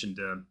kind of mentioned,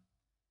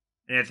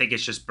 and I think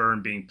it's just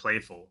Byrne being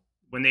playful.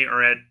 When they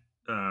are at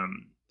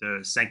the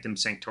Sanctum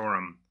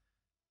Sanctorum,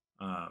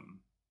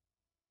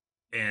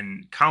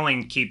 and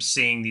Colleen keeps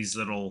seeing these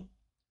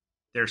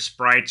they're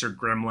sprites or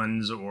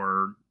gremlins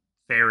or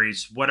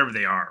fairies, whatever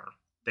they are.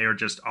 They are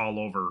just all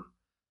over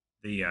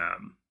the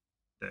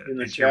in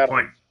the and to your shadows.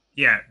 point,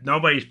 yeah,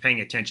 nobody's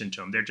paying attention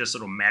to them. They're just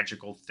little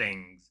magical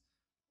things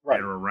that Right.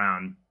 are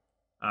around.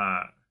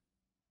 Uh,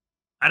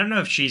 I don't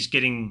know if she's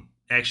getting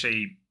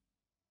actually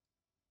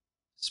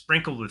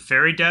sprinkled with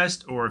fairy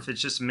dust or if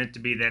it's just meant to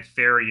be that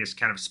fairy is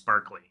kind of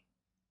sparkly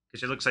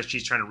because it looks like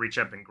she's trying to reach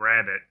up and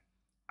grab it.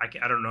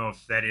 I don't know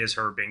if that is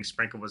her being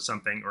sprinkled with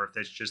something or if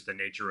that's just the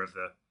nature of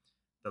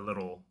the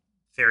little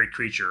fairy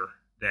creature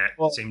that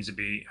Well, seems to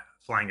be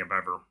flying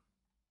above her.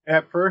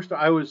 at first,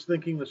 I was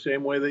thinking the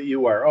same way that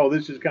you are. Oh,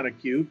 this is kind of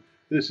cute.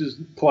 This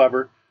is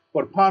clever.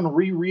 But upon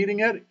rereading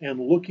it and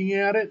looking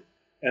at it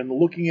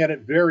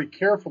very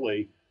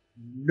carefully,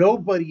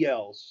 nobody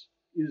else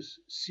is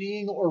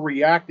seeing or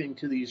reacting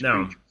to these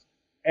No, creatures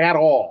at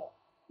all.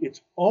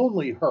 It's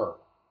only her.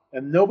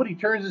 And nobody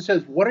turns and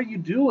says, "What are you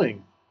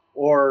doing?"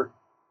 Or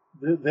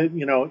that,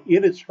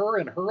 it is her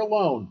and her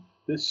alone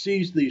that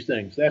sees these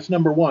things. That's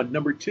number one.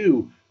 Number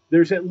two,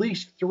 there's at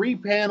least three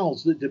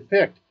panels that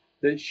depict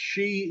that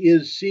she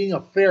is seeing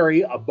a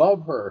fairy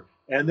above her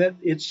and that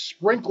it's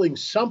sprinkling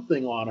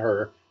something on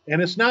her.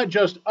 And it's not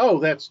just, oh,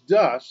 that's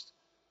dust,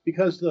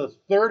 because the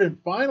third and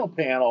final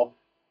panel,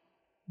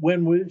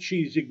 when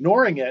she's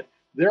ignoring it,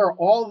 there are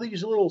all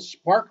these little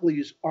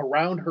sparklies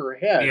around her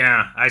head.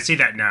 yeah, I see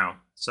that now.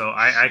 So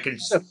I can.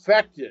 She's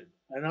affected,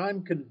 and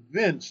I'm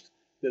convinced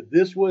that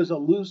this was a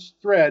loose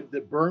thread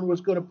that Byrne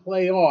was going to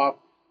play off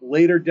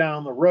later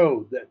down the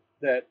road.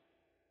 That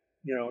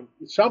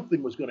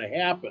something was going to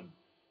happen.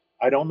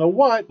 I don't know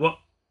what, Well,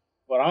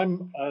 but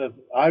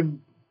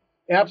I'm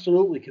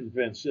absolutely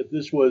convinced that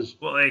this was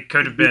well, it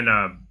could have the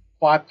been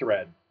plot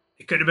thread.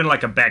 it could have been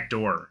like a back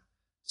door,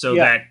 so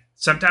Yeah, that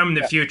sometime in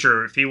the yeah,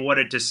 future, if he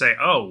wanted to say,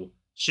 "Oh,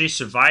 she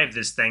survived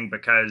this thing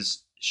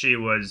because she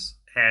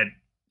had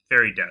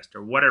fairy dust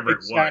or whatever it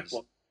exactly.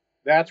 was,"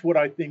 That's what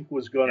I think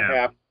was going to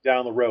yeah, happen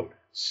down the road. yeah,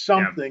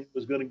 Something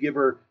was going to give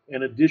her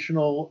an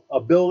additional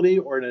ability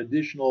or an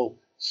additional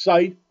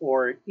sight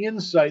or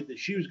insight that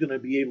she was going to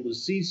be able to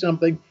see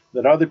something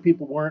that other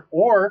people weren't,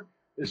 or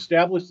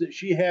establish that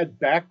she had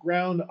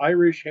background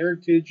Irish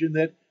heritage and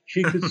that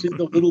she could see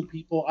the little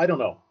people. I don't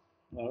know.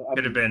 I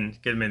could have mean,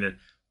 been that.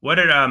 What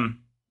did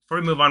Before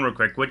we move on real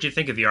quick, what do you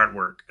think of the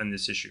artwork on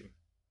this issue?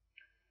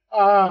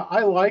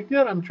 I liked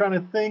it. I'm trying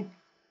to think.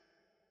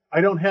 I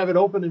don't have it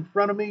open in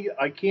front of me.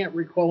 I can't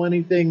recall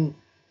anything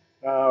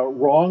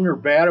wrong or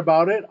bad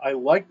about it. I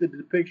like the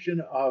depiction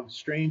of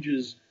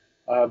Strange's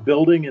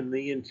building and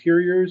the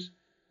interiors.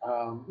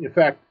 In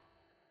fact,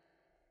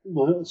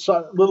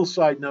 little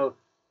side note,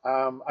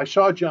 I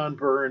saw John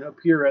Byrne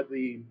appear at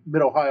the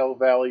Mid Ohio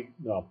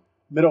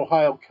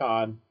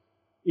Con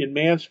in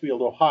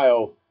Mansfield,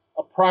 Ohio,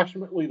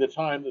 approximately the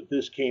time that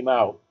this came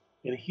out,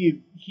 and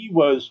he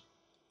was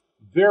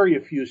very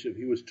effusive.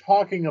 He was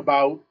talking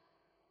about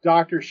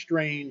Doctor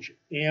Strange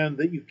and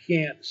that you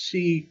can't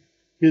see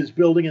his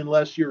building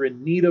unless you're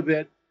in need of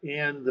it,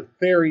 and the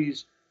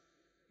fairies.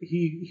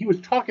 He was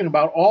talking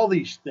about all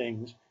these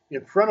things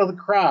in front of the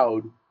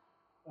crowd.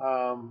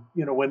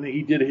 When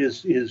he did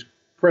his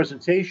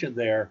presentation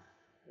there,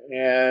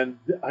 and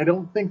I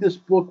don't think this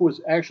book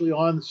was actually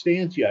on the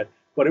stands yet,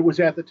 but it was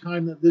at the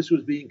time that this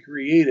was being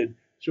created.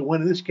 So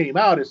when this came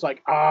out, it's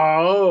like,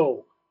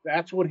 oh,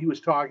 that's what he was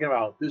talking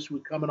about. This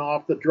was coming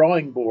off the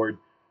drawing board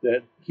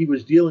that he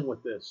was dealing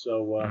with this.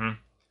 So Hmm.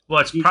 Well,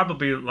 it's he,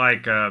 probably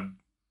like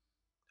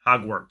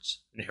Hogwarts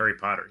in Harry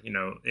Potter.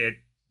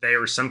 There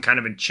was some kind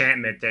of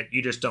enchantment that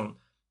you just don't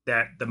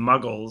that the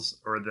Muggles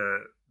or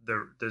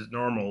the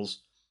normals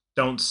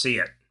don't see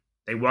it.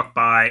 They walk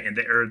by and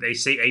they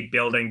see a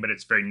building, but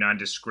it's very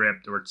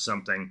nondescript, or it's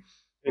something,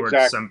 or it's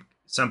exactly.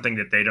 something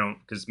that they don't.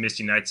 Because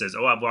Misty Knight says,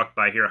 "Oh, I've walked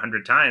by here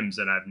 100 times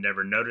and I've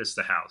never noticed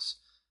the house."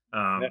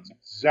 That's Um,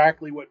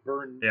 exactly what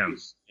Byrne yeah,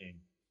 is saying.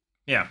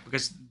 yeah,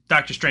 because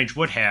Doctor Strange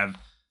would have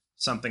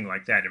something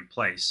like that in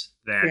place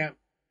that And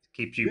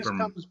keeps you this from.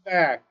 comes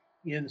back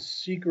in not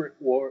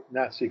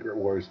Secret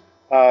Wars,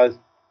 uh,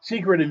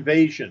 Secret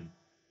Invasion,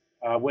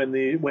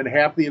 when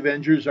half the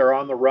Avengers are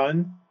on the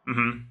run.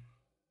 Mhm.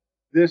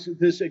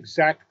 This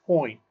exact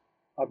point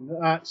of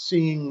not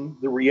seeing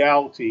the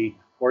reality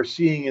or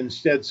seeing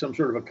instead some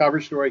sort of a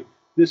cover story,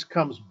 this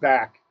comes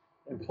back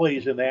and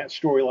plays in that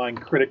storyline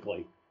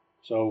critically.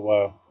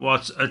 So Well,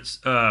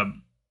 it's.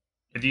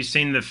 Have you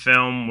seen the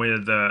film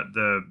with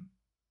it's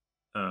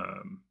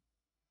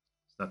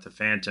not the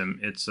Phantom.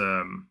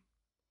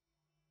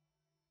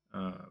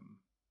 Um,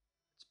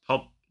 it's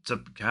Pulp. It's a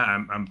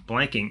God. I'm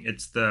blanking.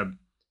 It's the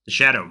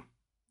Shadow,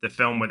 the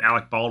film with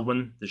Alec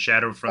Baldwin, The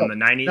Shadow from oh, the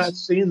not '90s.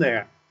 seen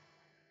that.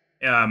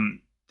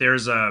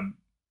 There's a.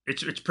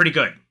 It's pretty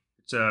good.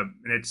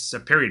 It's a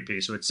period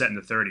piece, so it's set in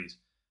the '30s,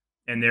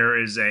 and there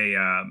is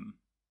a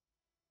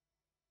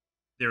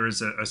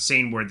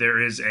scene where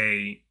there is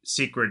a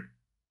secret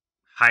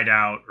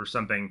hideout or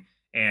something,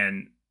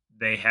 and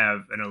they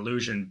have an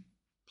illusion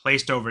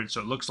placed over it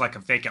so it looks like a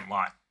vacant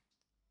lot.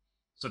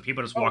 So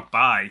people just Oh, walk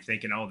by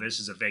thinking, "Oh, this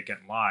is a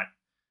vacant lot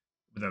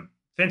with a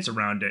fence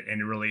around it,"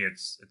 and really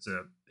it's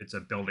a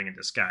building in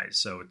disguise.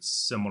 So it's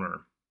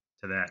similar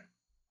to that.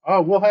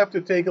 oh, we'll have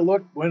to take a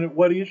look when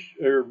what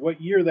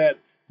year that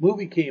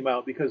movie came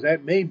out, because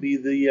that may be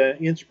the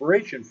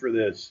inspiration for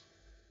this.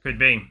 Could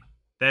be.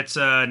 That's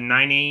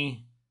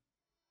 90.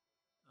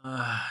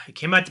 It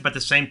came out about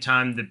the same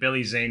time the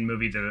Billy Zane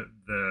movie,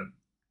 the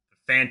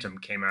Phantom,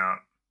 came out.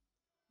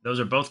 Those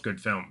are both good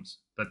films,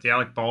 but the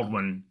Alec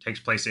Baldwin takes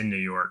place in New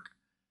York,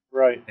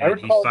 Right. I and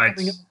he recall it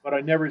coming up, fights. but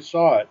I never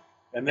saw it.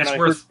 And then It's I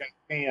heard worth, it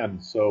got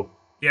canned. So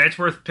yeah, it's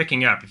worth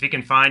picking up if you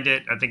can find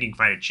it. I think you can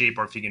find it cheap,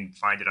 or if you can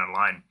find it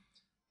online,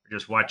 or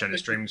just watch on a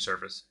streaming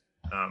service.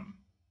 Um,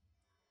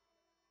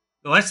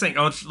 the last thing,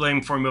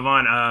 before we move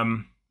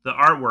on, the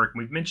artwork.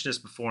 We've mentioned this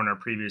before in our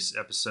previous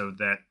episode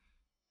that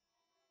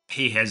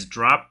he has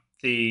dropped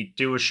the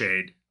dual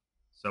shade,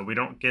 so we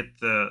don't get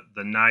the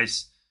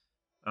nice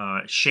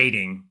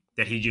shading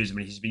that he used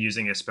when he's been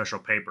using a special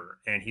paper,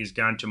 and he's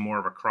gone to more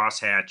of a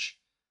crosshatch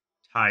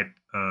type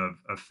of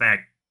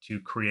effect to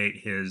create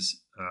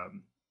his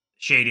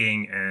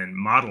shading and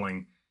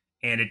modeling,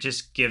 and it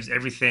just gives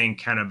everything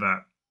kind of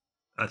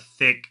a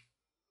thick,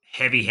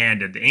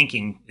 heavy-handed. The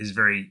inking is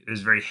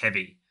very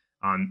heavy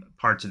on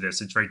parts of this.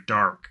 It's very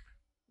dark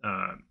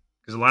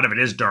because a lot of it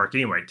is dark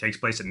anyway. It takes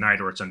place at night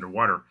or it's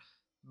underwater,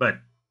 but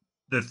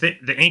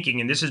the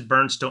inking, and this is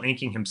Burns still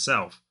inking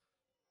himself.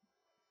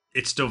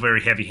 It's still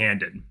very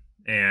heavy-handed,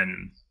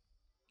 and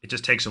it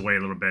just takes away a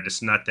little bit.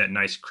 It's not that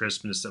nice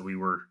crispness that we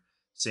were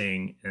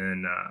seeing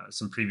in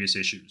some previous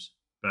issues,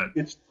 but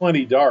it's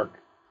plenty dark.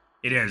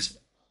 it is,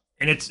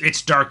 and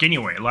it's dark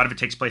anyway. A lot of it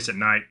takes place at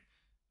night,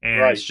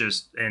 and Right. it's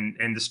just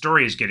and the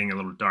story is getting a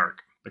little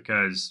dark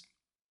because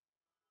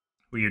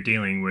we are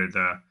dealing with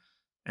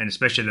and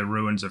especially the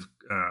ruins of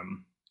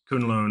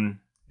Kunlun,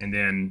 and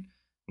then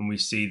when we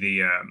see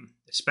the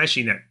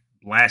especially in that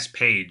last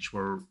page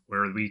where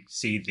we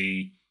see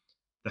the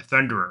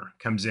Thunderer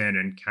comes in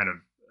and kind of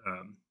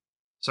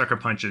sucker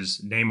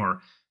punches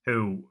Namor,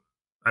 who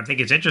I think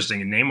it's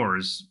interesting. And Namor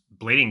is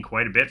bleeding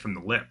quite a bit from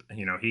the lip.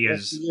 You know, he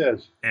Yes, is, he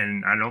is.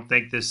 and I don't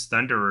think this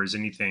Thunderer is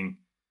anything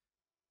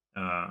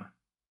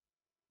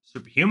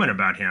superhuman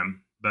about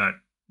him. But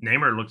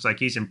Namor looks like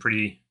he's in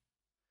pretty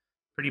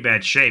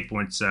bad shape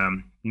once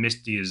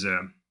Misty is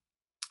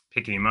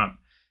picking him up.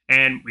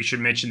 And we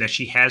should mention that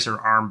she has her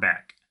arm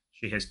back.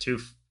 She has two.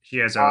 She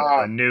has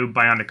a new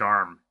bionic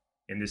arm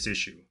in this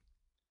issue.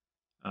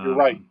 You're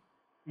right.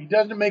 He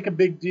doesn't make a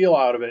big deal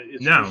out of it.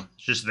 It's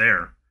just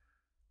there.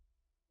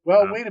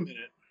 Well, wait a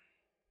minute.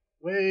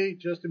 Wait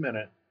just a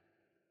minute.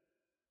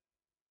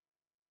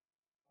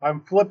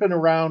 I'm flipping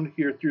around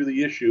here through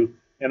the issue,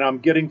 and I'm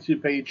getting to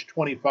page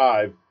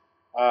 25,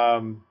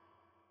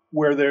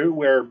 where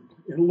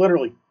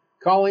literally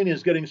Colleen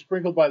is getting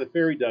sprinkled by the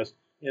fairy dust.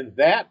 In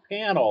that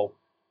panel,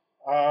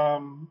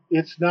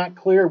 it's not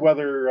clear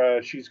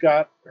whether she's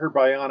got her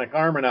bionic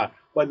arm or not.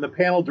 But in the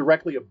panel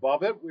directly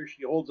above it, where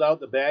she holds out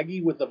the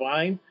baggie with the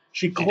vine,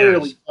 she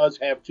clearly does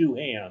have two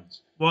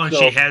hands. Well, and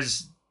she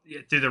has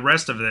through the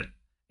rest of it,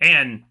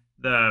 and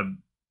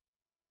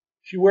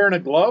she wearing a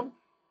glove?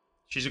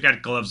 She's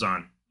got gloves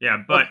on.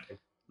 Yeah, but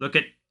look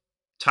at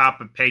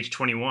top of page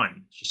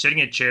 21. She's sitting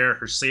in a chair.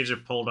 Her sleeves are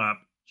pulled up.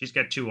 She's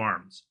got two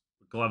arms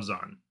with gloves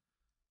on.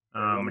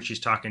 When she's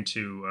talking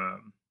to,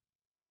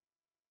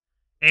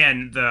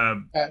 and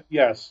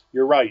yes,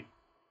 you're right.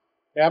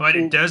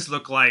 Absolutely. But it does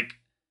look like,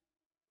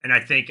 and I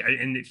think,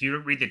 and if you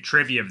read the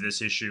trivia of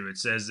this issue, it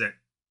says that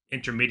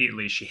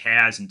intermediately she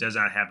has and does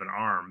not have an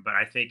arm. But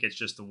I think it's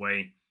just the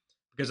way,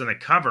 because on the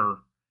cover,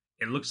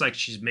 it looks like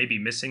she's maybe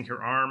missing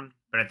her arm,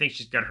 but I think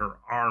she's got her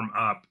arm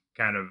up,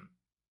 kind of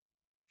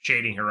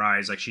shading her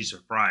eyes like she's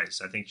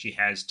surprised. I think she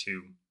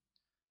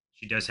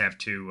does have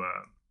two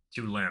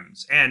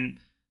limbs. And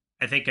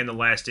I think in the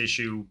last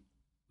issue,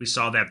 we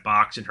saw that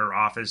box in her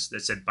office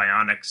that said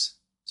Bionics.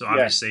 So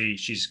obviously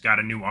she's got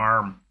a new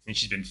arm and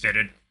she's been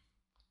fitted.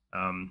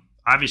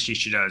 Obviously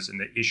she does in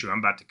the issue I'm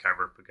about to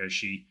cover, because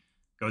she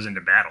goes into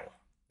battle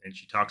and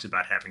she talks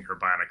about having her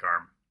bionic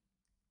arm.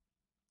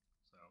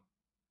 So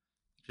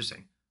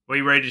interesting. Well,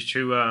 you ready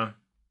to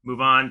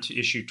move on to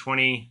issue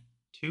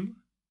 22?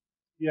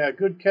 Yeah,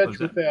 good catch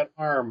with that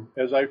arm.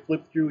 As I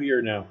flip through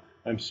here now,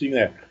 I'm seeing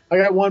that. I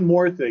got one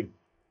more thing.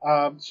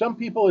 Some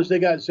people, as they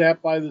got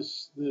zapped by the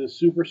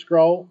Super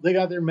Skrull, they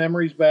got their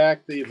memories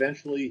back. They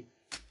eventually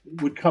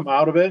would come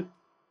out of it.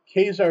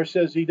 Kazar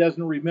says he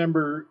doesn't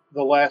remember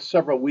the last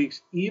several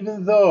weeks,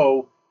 even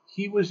though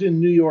he was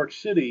in New York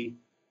City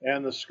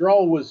and the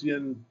Skrull was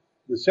in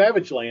the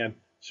Savage Land,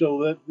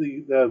 so that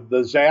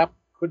the zap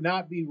could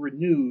not be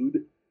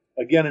renewed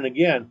again and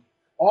again.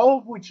 All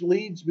of which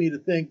leads me to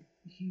think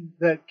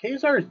that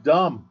Kazar is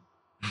dumb.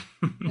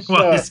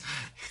 Well,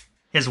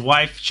 his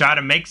wife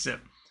Shada makes it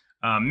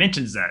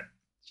mentions that.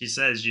 She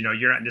says,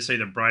 you're not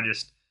necessarily the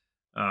brightest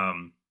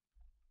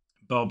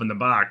bulb in the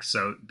box.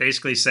 So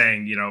basically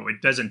saying,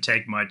 it doesn't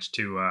take much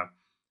to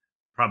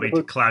probably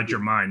to cloud your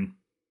mind.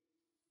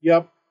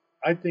 Yep,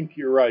 I think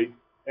you're right.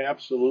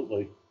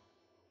 Absolutely.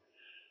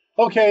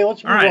 Okay,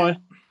 let's move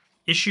on.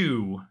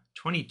 Issue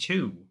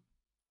 22.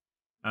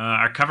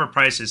 Our cover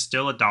price is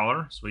still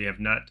 $1, so we have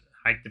not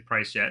hiked the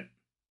price yet.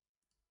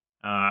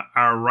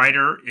 Our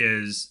writer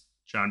is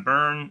John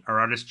Byrne. Our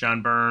artist,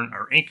 John Byrne.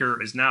 Our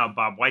inker is now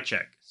Bob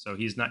Wycheck, so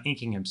he's not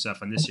inking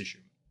himself on this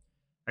issue.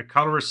 Our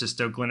colorist is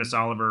still Glynis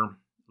Oliver.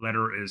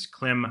 Letterer is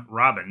Clem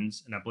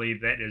Robbins, and I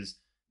believe that is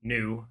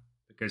new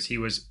because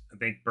I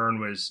think Byrne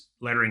was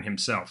lettering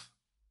himself.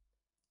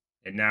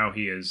 And now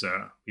he is,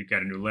 we've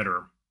got a new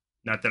letterer.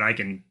 Not that I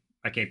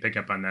can't pick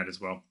up on that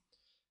as well.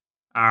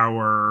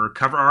 Our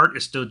cover art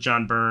is still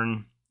John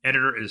Byrne.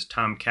 Editor is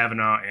Tom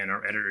Cavanaugh, and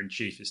our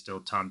editor-in-chief is still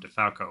Tom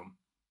DeFalco.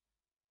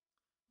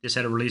 This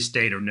had a release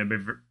date of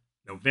November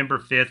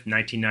 5th,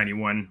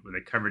 1991, with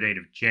a cover date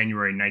of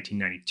January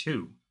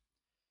 1992.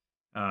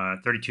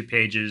 32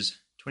 pages,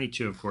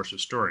 22, of course,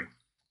 of story.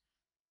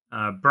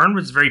 Byrne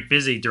was very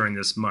busy during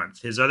this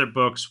month. His other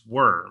books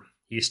were,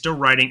 he's still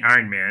writing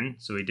Iron Man,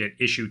 so he did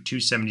issue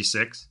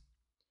 276.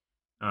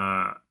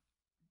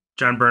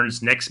 John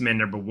Byrne's Next Men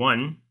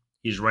 #1.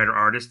 He's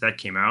writer-artist. That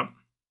came out.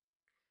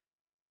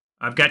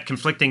 I've got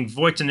conflicting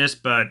voices in this,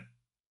 but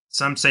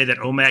some say that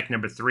OMAC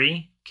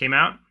 #3 came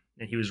out,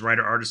 and he was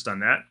writer-artist on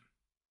that.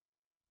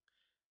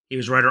 He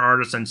was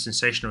writer-artist on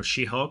Sensational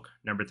She-Hulk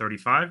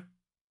 #35,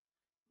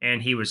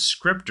 and he was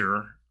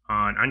scripter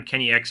on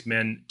Uncanny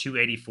X-Men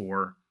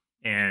 284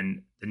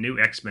 and the new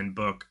X-Men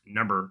book,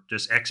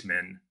 just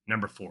X-Men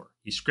 #4.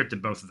 He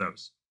scripted both of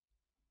those.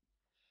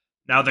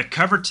 Now, the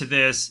cover to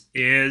this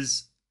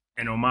is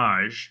an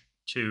homage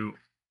to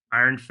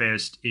Iron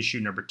Fist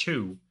issue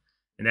 #2,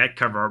 and that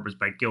cover art was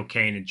by Gil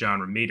Kane and John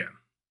Romita,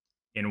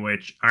 in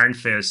which Iron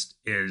Fist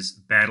is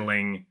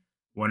battling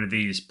one of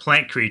these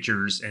plant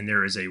creatures, and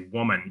there is a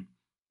woman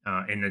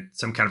in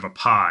some kind of a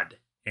pod,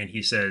 and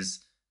he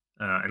says,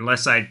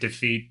 unless I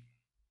defeat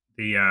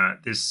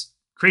this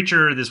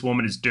creature, this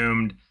woman is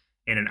doomed.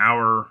 And in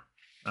our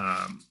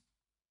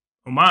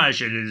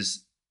homage, it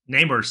is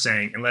Namor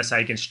saying, unless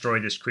I can destroy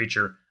this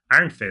creature,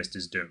 Iron Fist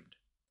is doomed.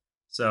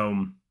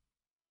 So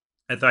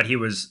I thought he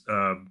was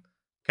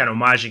kind of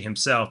homaging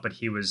himself, but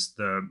he was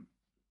the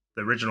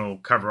original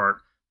cover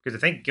art, because I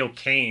think Gil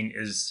Kane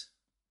is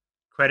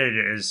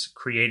credited as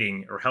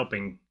creating or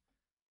helping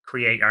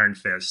create Iron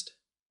Fist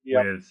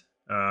with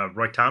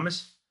Roy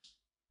Thomas.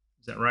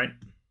 Is that right?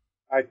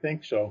 I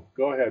think so.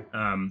 Go ahead.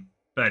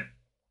 But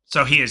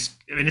so he is,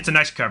 I mean, it's a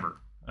nice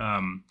cover.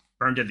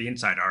 Byrne did the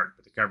inside art,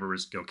 but the cover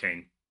was Gil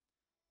Kane.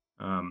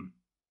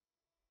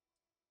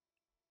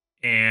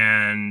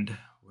 And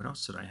what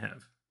else did I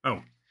have?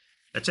 Oh,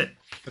 that's it.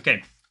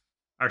 Okay.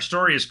 Our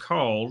story is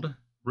called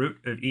Root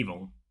of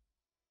Evil.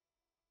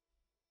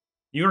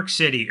 New York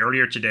City,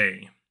 earlier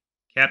today.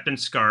 Captain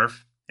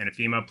Scarf and a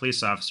female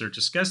police officer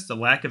discussed the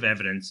lack of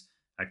evidence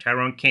of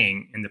Tyrone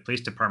King in the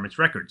police department's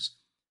records,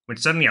 when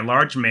suddenly a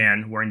large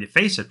man wearing the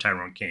face of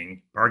Tyrone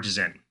King barges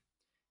in.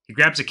 He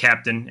grabs the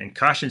captain and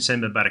cautions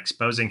him about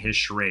exposing his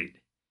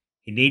charade.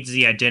 He needs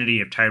the identity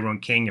of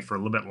Tyrone King for a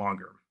little bit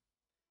longer.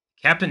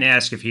 The captain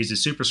asks if he's a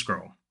Super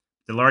Skrull.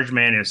 The large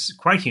man is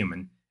quite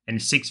human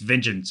and seeks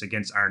vengeance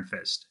against Iron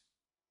Fist.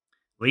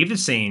 Leave the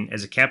scene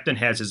as the captain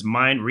has his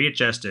mind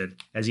readjusted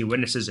as he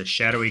witnesses a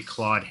shadowy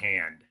clawed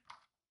hand.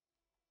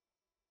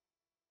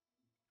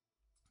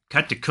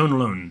 Cut to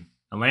Kunlun,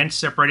 a land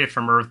separated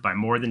from Earth by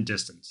more than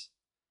distance.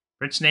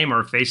 Prince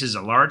Namor faces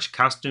a large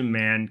costumed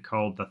man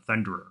called the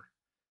Thunderer,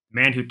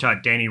 the man who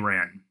taught Danny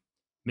Rand.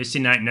 Misty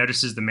Knight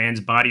notices the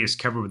man's body is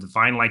covered with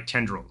vine-like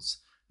tendrils.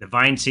 The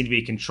vines seem to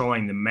be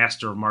controlling the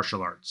master of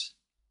martial arts.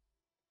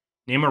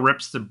 Namor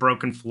rips the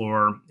broken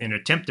floor in an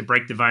attempt to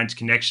break the vine's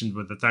connection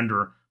with the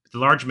Thunderer, but the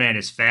large man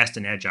is fast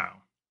and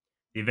agile.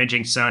 The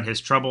Avenging Sun has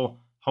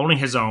trouble holding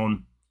his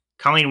own.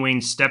 Colleen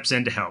Wing steps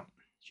in to help.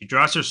 She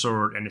draws her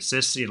sword and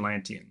assists the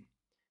Atlantean.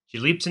 She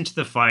leaps into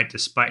the fight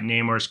despite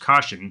Namor's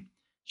caution.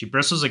 She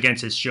bristles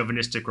against his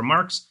chauvinistic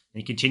remarks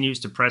and continues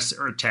to press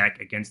her attack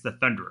against the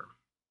Thunderer.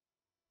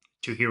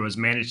 Two heroes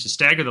manage to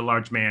stagger the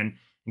large man,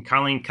 and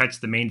Colleen cuts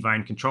the main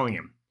vine controlling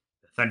him.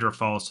 The Thunderer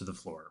falls to the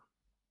floor.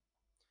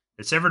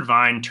 The severed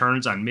vine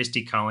turns on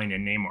Misty, Colleen,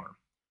 and Namor.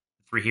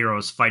 The three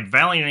heroes fight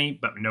valiantly,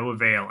 but no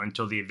avail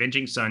until the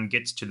Avenging Sun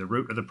gets to the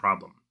root of the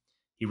problem.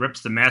 He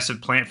rips the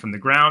massive plant from the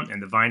ground,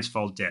 and the vines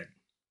fall dead.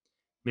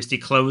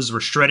 Misty's clothes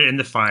were shredded in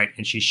the fight,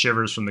 and she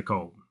shivers from the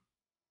cold.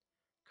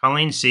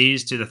 Colleen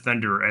sees to the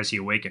Thunderer as he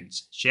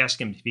awakens. She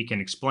asks him if he can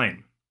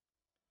explain.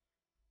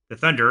 The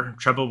Thunderer,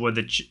 troubled with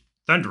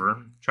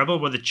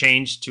the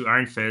change to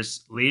Iron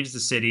Fist, leaves the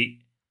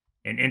city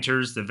and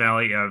enters the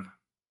valley of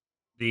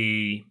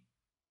the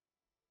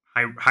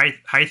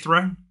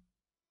Hythra.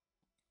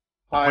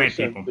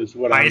 Hyacinth is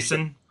what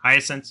Hyacinth.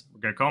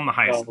 We're going to call them the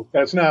Hyacinth. Oh,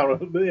 that's not,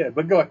 yeah,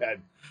 but go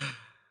ahead.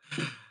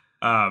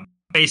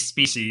 Base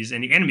species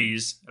and the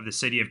enemies of the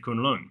city of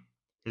Kunlun.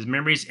 His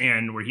memories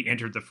end where he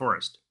entered the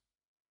forest.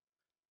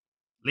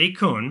 Li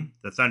Kun,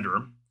 the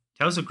Thunderer,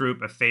 tells a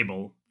group a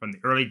fable from the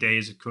early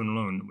days of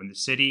Kunlun when the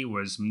city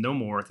was no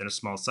more than a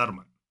small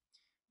settlement.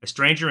 A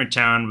stranger in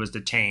town was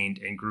detained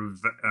and grew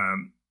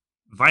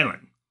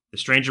violent. The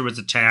stranger was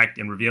attacked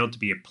and revealed to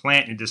be a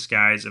plant in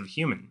disguise of a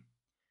human.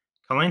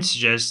 Colleen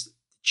suggests the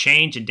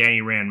change in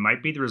Danny Rand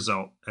might be the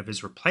result of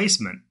his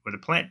replacement with a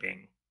plant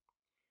being.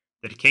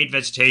 The decayed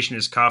vegetation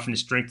is coughed and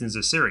strengthens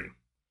the Siri.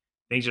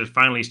 things are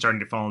finally starting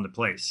to fall into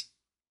place.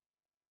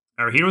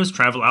 Our heroes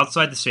travel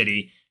outside the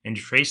city and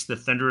trace the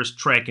thunderous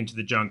trek into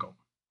the jungle.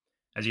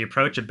 As he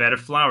approaches a bed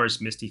of flowers,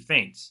 Misty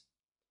faints.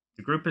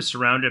 The group is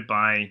surrounded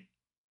by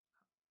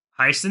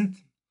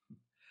Hyacinth.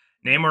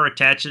 Namor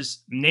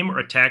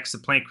attacks the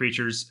plant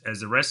creatures as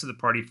the rest of the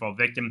party fall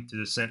victim to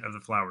the scent of the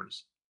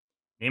flowers.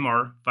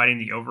 Namor, fighting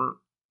the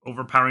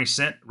overpowering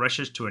scent,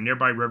 rushes to a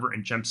nearby river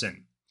and jumps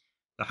in.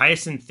 The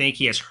Hyacinth think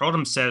he has hurled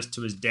himself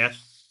to his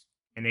death,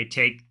 and they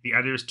take the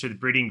others to the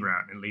breeding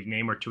ground and leave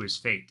Namor to his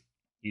fate.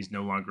 He is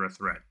no longer a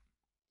threat.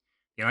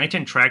 The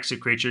Lantern tracks the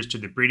creatures to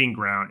the breeding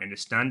ground and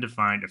is stunned to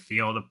find a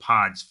field of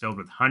pods filled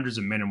with hundreds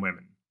of men and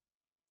women.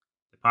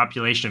 The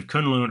population of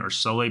Kunlun are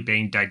slowly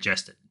being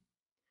digested.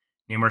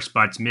 Namor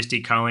spots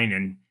Misty, Colleen,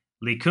 and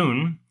Li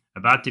Kun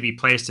about to be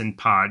placed in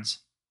pods.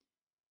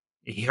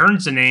 He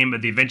learns the name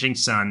of the Avenging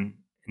Sun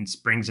and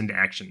springs into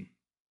action.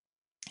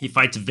 He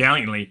fights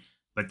valiantly,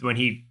 but when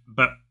he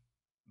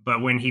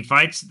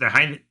fights the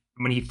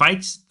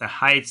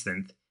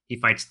Hyacinth, he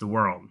fights the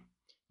world.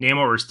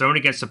 Namor is thrown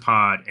against a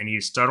pod, and he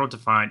is startled to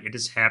find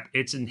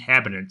its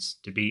inhabitants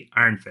to be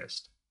Iron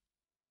Fist.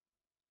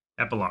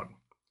 Epilogue: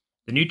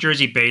 the New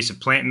Jersey base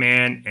of Plant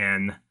Man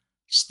and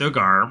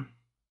Stugar,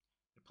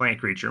 the plant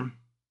creature.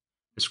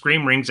 The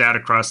scream rings out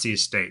across the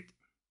estate.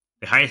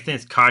 The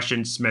Hyacinth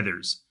cautions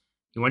Smithers.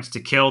 He wants to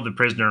kill the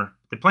prisoner.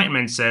 The Plant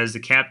Man says the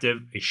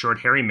captive, a short,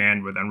 hairy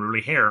man with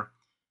unruly hair,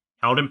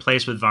 held in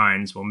place with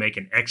vines, will make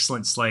an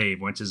excellent slave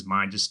once his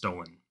mind is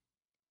stolen.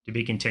 To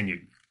be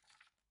continued.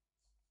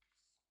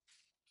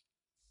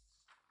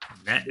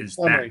 That is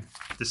summary.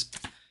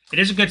 It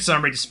is a good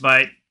summary,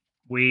 despite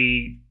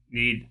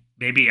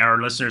maybe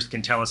our listeners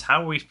can tell us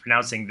how are we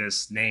pronouncing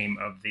this name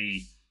of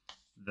the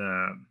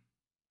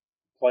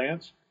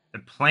plants. The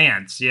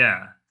plants,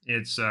 yeah.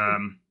 It's I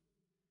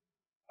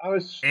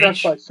was struck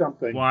by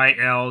something.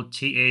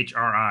 Ylthri.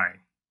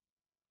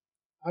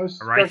 I was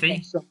struck by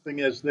something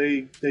as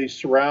they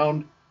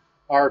surround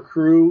our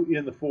crew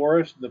in the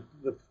forest.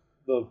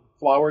 The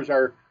flowers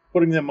are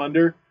putting them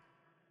under.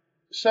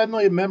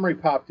 Suddenly a memory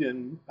popped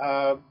in.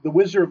 The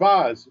Wizard of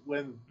Oz,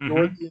 when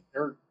Dorothy and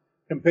her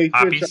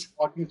compatriots are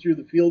walking through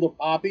the field of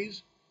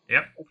poppies.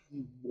 Yep.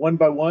 One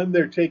by one,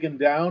 they're taken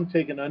down,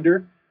 taken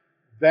under.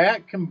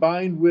 That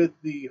combined with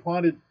the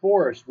haunted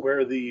forest,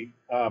 where the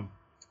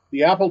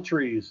apple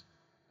trees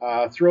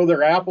throw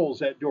their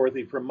apples at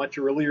Dorothy from much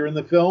earlier in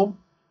the film,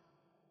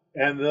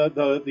 and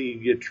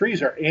the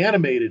trees are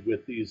animated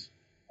with these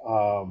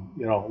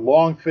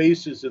long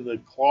faces and the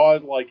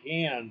clawed-like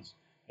hands.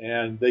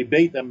 And they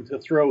bait them to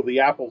throw the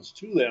apples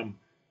to them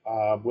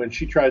when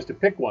she tries to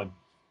pick one.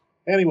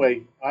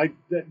 Anyway, I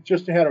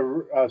just had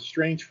a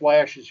strange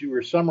flash as you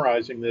were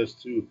summarizing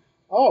this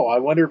I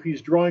wonder if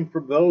he's drawing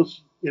from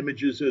those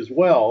images as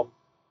well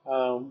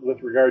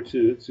with regard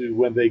to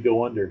when they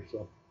go under.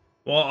 So,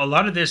 well, a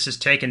lot of this is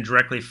taken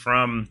directly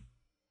from,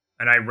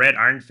 and I read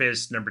Iron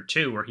Fist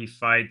 #2 where he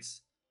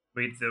fights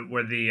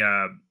where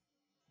the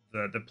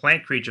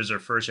plant creatures are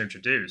first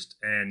introduced,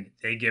 and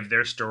they give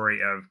their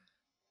story of.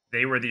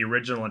 They were the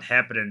original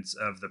inhabitants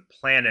of the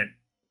planet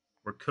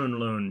where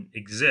Kunlun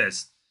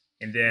exists,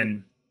 and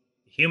then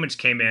humans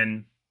came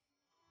in,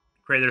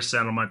 created their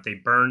settlement. They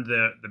burned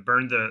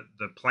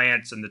the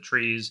plants and the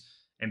trees,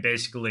 and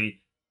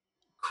basically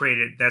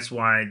created. That's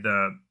why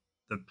the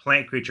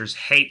plant creatures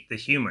hate the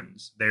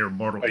humans. They are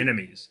mortal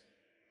enemies,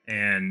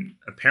 and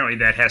apparently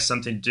that has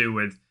something to do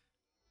with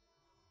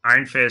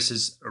Iron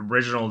Fist's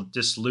original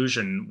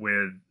disillusion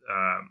with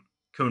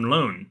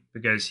Kunlun,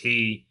 because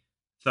he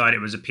thought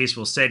it was a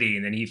peaceful city,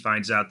 and then he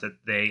finds out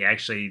that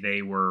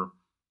they were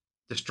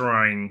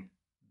destroying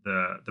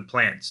the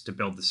plants to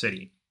build the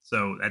city.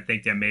 So I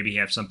think that maybe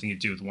have something to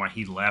do with why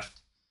he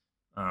left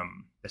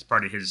as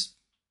part of his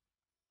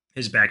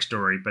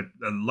backstory. But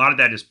a lot of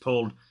that is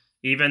pulled.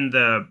 Even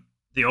the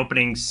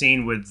opening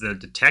scene with the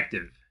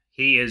detective,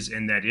 he is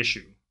in that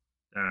issue.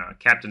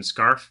 Captain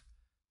Scarf.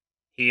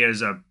 He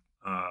is a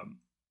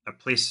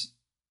police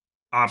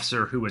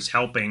officer who was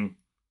helping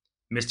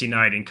Misty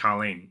Knight and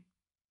Colleen.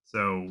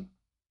 So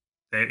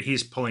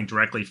he's pulling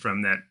directly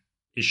from that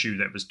issue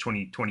that was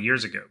 20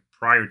 years ago,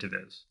 prior to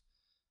this.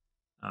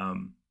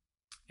 And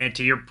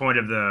to your point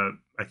of the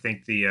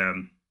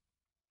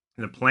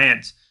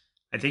plants,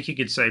 I think you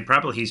could say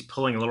probably he's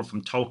pulling a little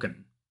from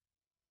Tolkien,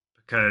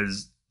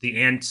 because the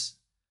Ents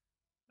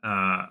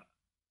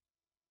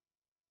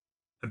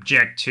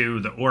object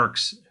to the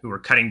orcs who are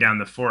cutting down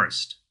the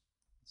forest.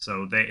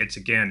 So it's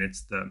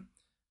the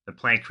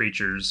plant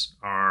creatures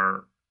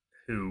are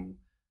who,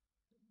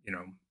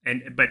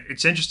 but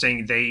it's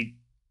interesting, they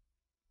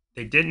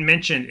didn't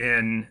mention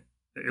in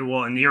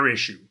your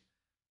issue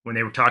when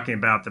they were talking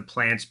about the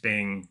plants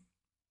being,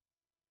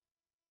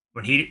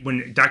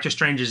 when Doctor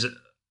Strange is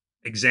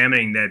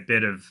examining that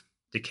bit of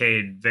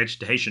decayed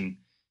vegetation,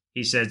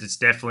 he says it's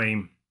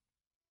definitely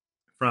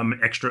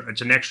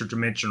it's an extra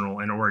dimensional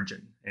in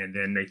origin, and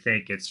then they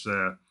think it's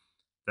the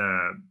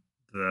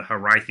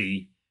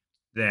Harithi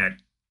that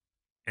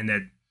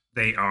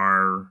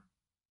they're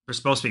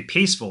supposed to be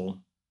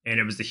peaceful, and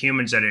it was the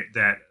humans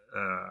that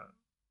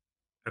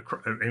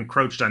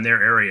encroached on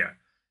their area.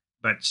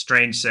 But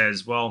Strange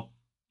says, well,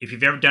 if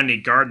you've ever done any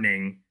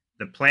gardening,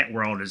 the plant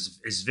world is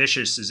as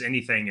vicious as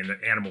anything in the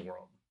animal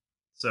world.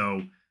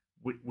 So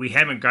we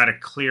haven't got a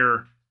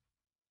clear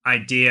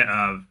idea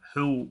of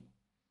who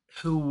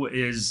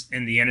is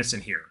in the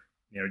innocent here.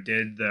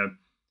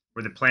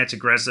 Were the plants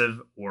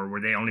aggressive, or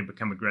were they only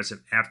become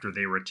aggressive after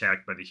they were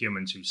attacked by the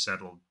humans who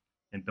settled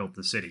and built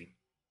the city?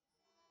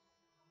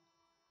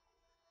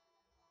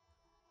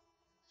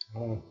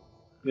 Oh,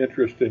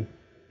 interesting.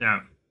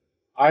 Now,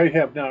 I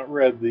have not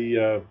read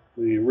the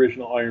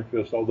original Iron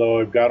Fist, although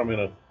I've got them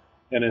in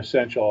an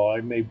essential. I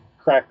may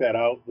crack that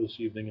out this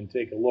evening and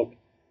take a look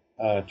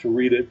to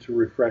read it to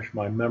refresh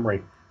my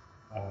memory.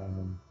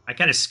 I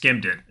kind of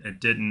skimmed it. I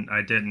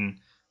didn't,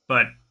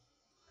 but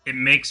it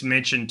makes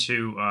mention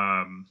to.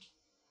 How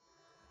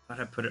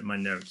did I put it in my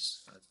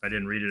notes? If I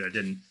didn't read it, I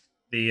didn't.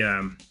 The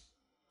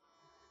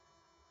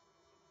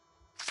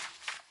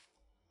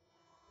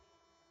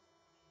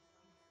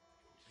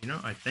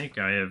I think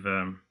I have.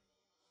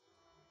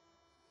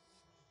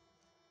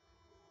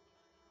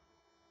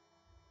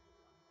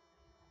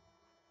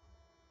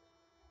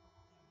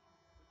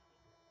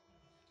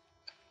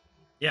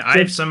 Yeah, I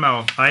have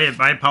somehow. I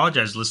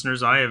apologize,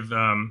 listeners. I have.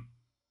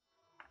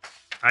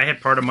 I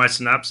had part of my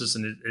synopsis,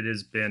 and it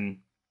has been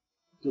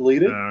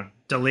Deleted?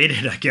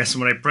 deleted. I guess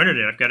when I printed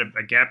it, I've got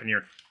a gap in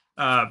here.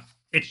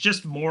 It's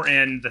just more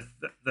in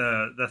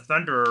the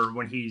Thunderer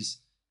when he's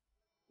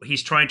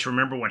trying to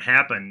remember what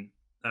happened.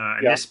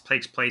 And this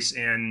takes place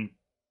in,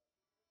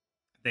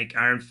 I think,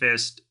 Iron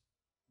Fist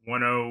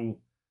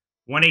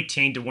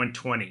 118 to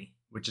 120,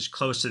 which is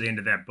close to the end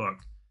of that book,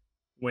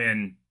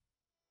 when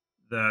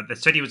the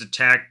city was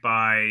attacked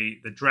by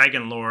the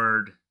Dragon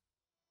Lord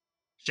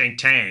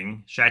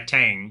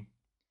Shatang,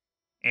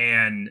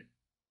 and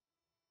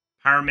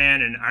Power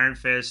Man and Iron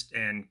Fist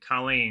and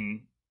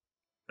Colleen.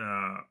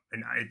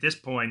 And at this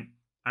point,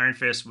 Iron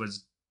Fist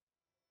was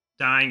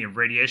dying of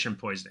radiation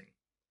poisoning,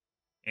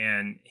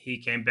 and he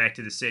came back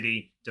to the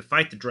city to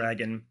fight the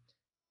dragon.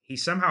 He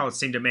somehow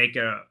seemed to make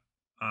a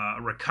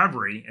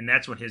recovery, and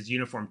that's when his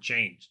uniform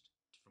changed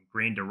from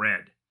green to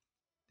red.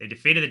 They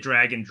defeated the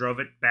dragon, drove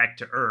it back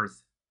to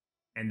Earth,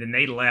 and then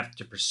they left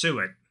to pursue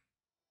it.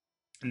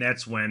 And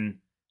that's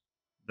when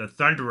the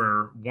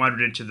Thunderer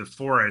wandered into the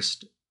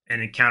forest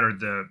and encountered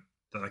the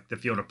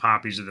field of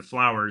poppies or the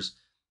flowers,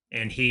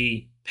 and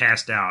he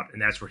passed out,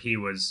 and that's where he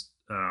was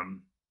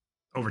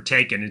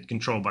overtaken and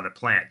controlled by the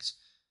plants.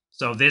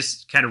 So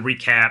this kind of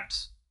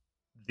recaps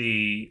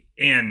the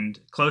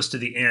end, close to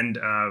the end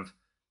of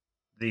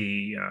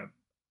the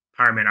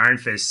Power Man Iron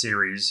Fist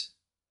series,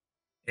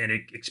 and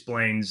it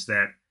explains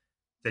that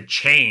the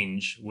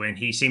change when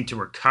he seemed to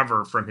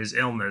recover from his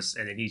illness,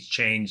 and then he's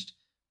changed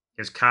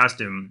his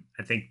costume.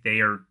 I think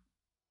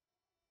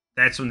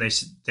that's when they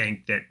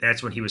think that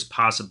that's when he was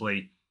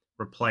possibly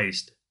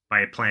replaced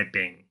by a plant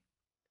being,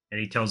 and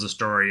he tells the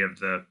story of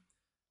the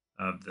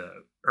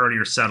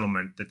earlier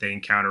settlement that they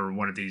encounter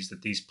one of these,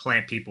 that these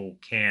plant people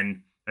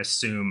can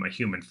assume a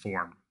human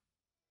form.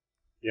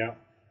 Yeah.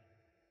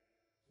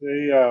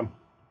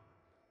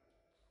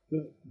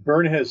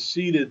 Byrne has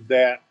seeded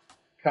that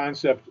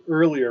concept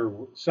earlier.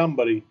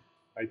 Somebody,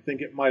 I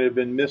think it might have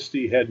been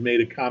Misty, had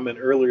made a comment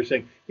earlier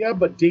saying, yeah,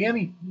 but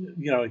Danny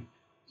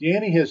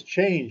has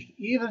changed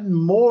even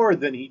more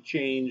than he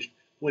changed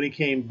when he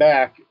came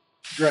back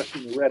dressed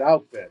in the red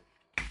outfit.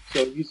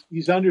 So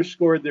he's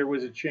underscored there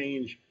was a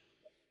change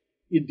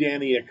in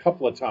Danny a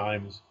couple of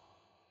times.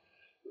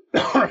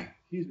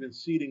 He's been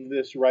seeding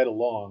this right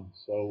along.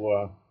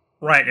 So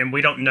right, and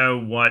we don't know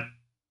what,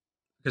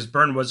 because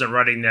Byrne wasn't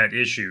writing that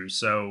issue.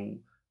 So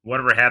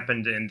whatever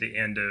happened in the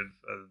end of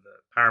the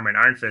Power Man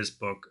Iron Fist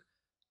book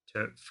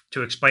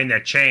to explain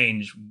that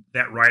change,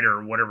 that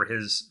writer, whatever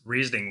his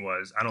reasoning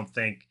was, I don't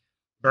think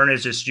Byrne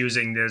is just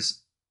using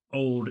this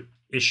old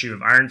issue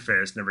of Iron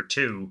Fist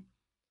 #2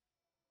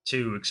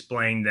 to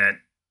explain that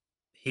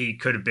he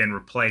could have been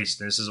replaced,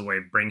 and this is a way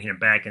of bringing him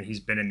back, and he's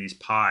been in these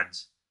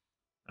pods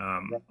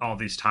all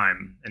this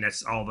time, and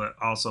that's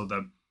also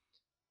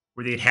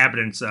were the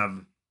inhabitants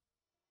of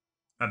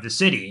the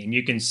city. And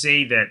you can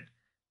see that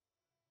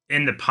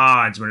in the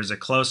pods, when there's a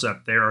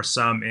close-up, there are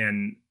some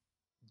in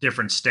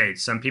different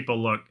states. Some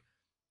people look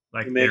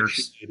like they're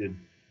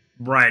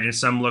right, and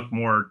some look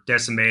more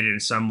decimated,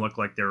 and some look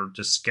like they're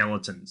just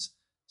skeletons.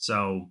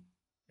 So,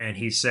 and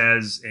he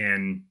says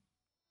in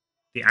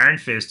the Iron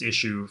Fist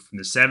issue from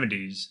the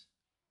 70s,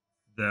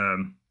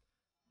 the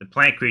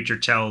plant creature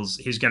tells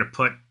he's going to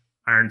put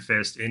Iron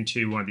Fist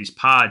into one of these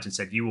pods and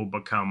said, "You will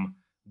become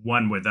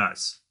one with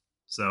us.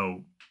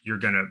 So we're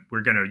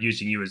gonna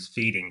using you as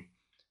feeding."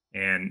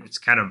 And it's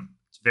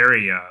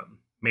very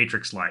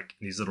Matrix-like,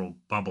 these little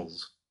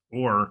bubbles.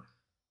 Or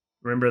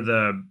remember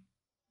the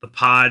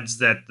pods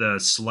that the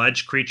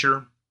sludge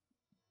creature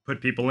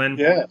put people in?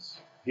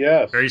 Yes.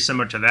 Very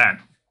similar to that.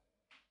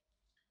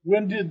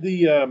 When did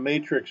the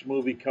Matrix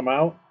movie come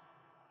out?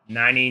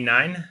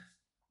 99.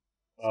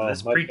 So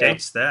this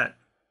predates that.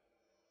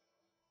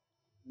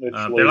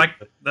 They're like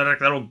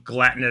little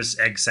gelatinous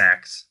egg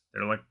sacs.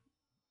 They're like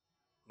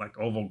like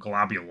oval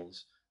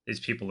globules these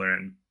people are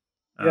in.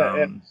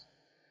 Yeah,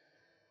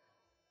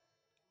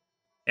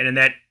 And in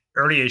that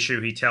early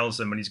issue, he tells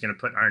them when he's going to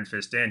put Iron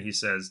Fist in, he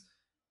says,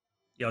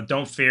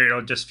 don't fear.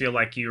 It'll just feel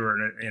like you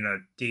were in a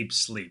deep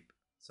sleep.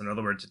 So in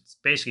other words, it's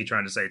basically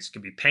trying to say it's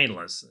going to be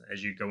painless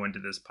as you go into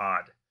this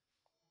pod.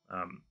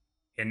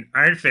 And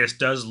Iron Fist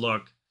does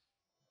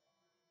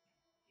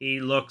he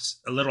looks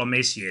a little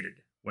emaciated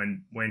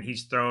when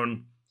he's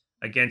thrown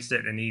against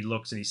it, and he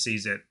looks and he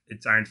sees it.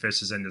 It's Iron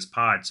Fist is in this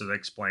pod, so that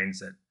explains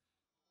that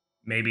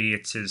maybe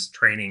it's his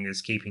training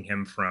is keeping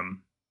him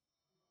from.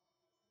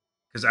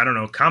 Because I don't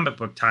know, comic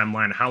book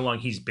timeline, how long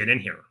he's been in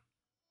here.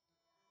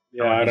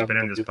 Yeah, how long I he's don't been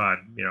know. in this pod,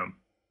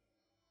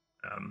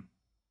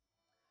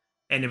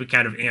 and then we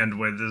kind of end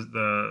with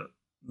the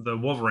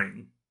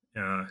Wolverine,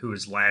 who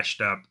is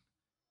lashed up,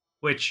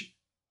 which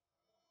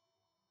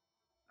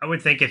I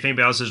would think if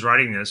anybody else is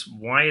writing this,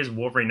 why is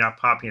Wolverine not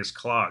popping his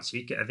claws?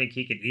 I think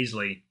he could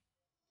easily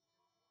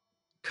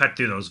cut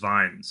through those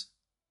vines.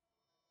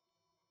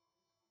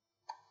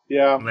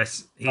 Yeah,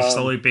 Unless he's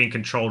slowly being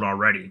controlled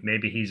already.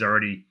 Maybe he's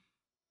already.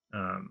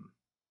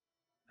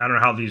 I don't know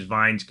how these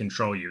vines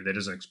control you. That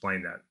doesn't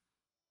explain that.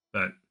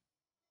 But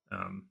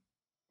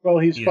well,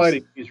 he's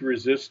fighting. He's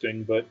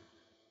resisting, but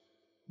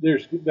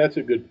that's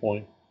a good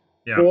point.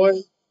 Yeah. Boy,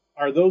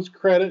 are those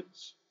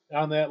credits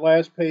on that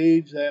last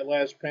page, that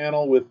last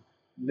panel with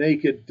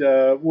naked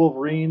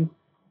Wolverine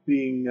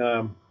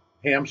being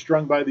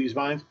hamstrung by these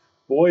vines.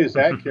 Boy, is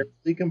that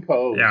carefully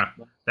composed. Yeah,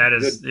 that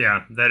is.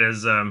 Yeah, that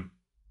is. That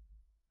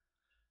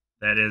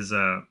is.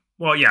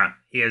 Well, yeah,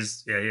 he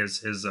is. Yeah, he is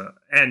his.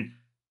 And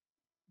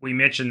we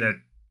mentioned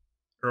that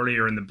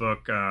earlier in the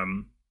book.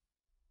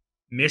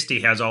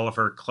 Misty has all of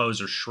her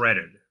clothes are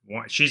shredded.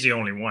 She's the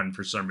only one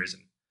for some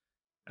reason,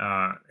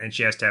 and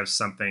she has to have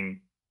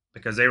something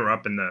because they were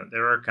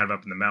kind of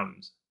up in the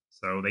mountains.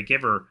 So they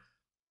give her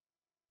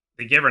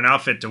an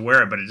outfit to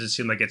wear it, but it just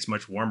seemed like it's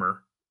much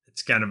warmer.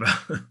 It's kind of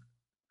a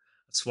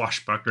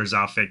swashbuckler's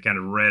outfit, kind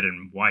of red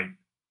and white.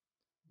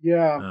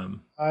 Yeah,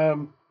 I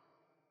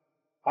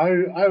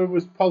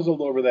was puzzled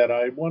over that.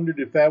 I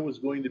wondered if that was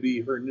going to be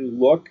her new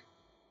look.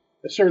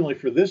 Certainly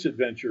for this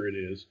adventure, it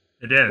is.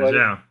 It is, but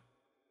yeah.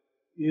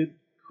 It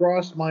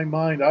crossed my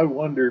mind. I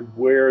wondered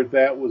where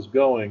that was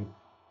going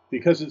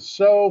because it's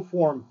so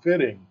form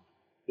fitting.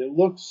 It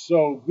looks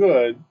so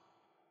good.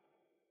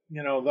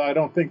 I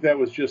don't think that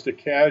was just a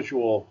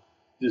casual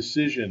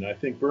decision. I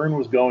think Byrne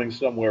was going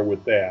somewhere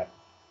with that.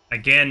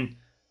 Again,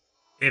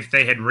 if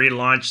they had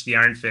relaunched the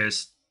Iron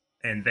Fist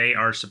and they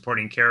are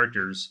supporting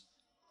characters,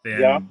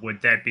 then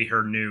would that be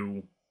her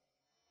new?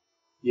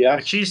 Yes.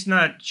 But she's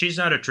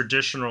not a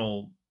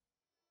traditional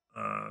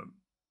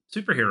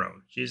superhero.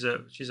 She's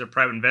a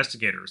private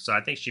investigator, so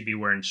I think she'd be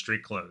wearing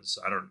street clothes.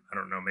 I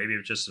don't know. Maybe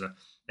it's just an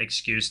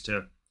excuse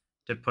to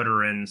put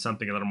her in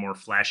something a little more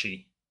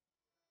flashy.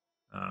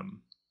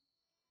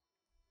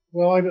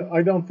 Well,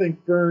 I don't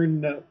think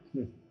Byrne.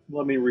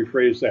 Let me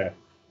rephrase that.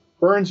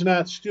 Byrne's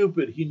not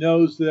stupid. He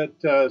knows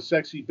that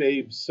sexy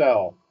babes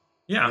sell.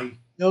 Yeah, he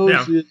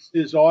knows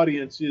his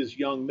audience is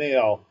young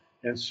male,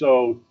 and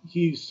so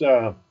he's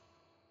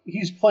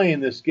playing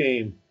this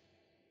game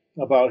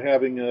about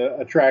having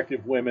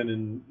attractive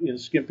women in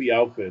skimpy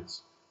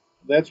outfits.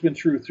 That's been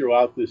true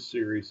throughout this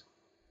series.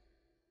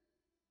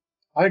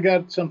 I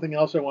got something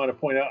else I want to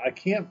point out. I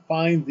can't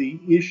find the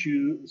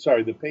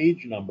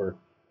page number,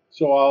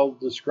 so I'll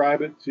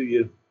describe it to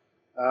you.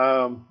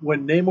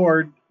 When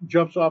Namor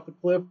jumps off the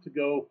cliff to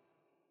go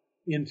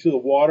into the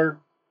water,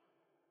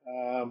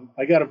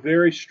 I got a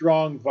very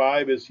strong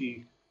vibe as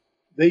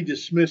they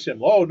dismiss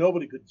him. Oh,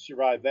 nobody could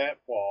survive that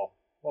fall.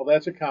 Well,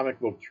 that's a comic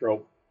book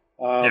trope.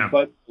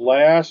 But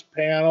last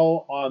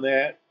panel on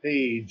that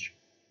page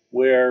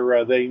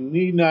where they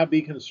need not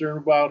be concerned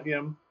about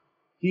him.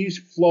 He's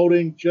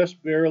floating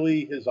just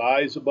barely, his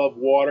eyes above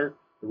water,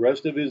 the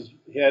rest of his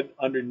head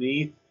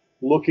underneath,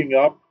 looking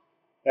up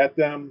at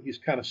them. He's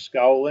kind of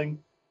scowling.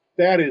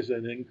 That is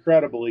an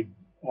incredibly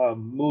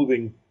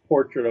moving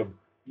portrait of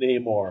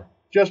Namor.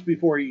 Just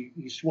before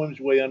he swims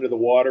way under the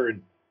water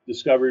and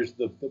discovers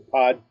the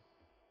pod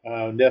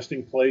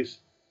nesting place.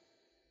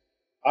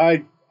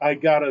 I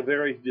got a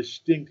very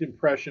distinct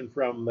impression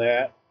from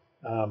that,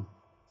 a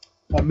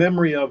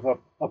memory of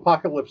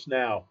Apocalypse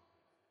Now,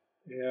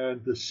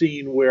 and the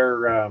scene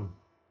where I'm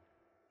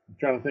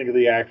trying to think of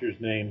the actor's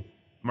name.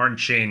 Martin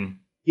Sheen.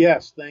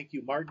 Yes, thank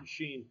you. Martin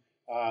Sheen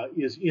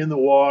is in the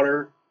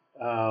water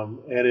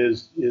and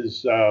is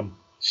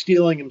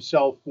steeling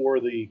himself for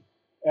the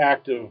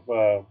act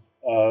of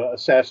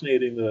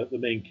assassinating the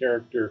main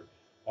character,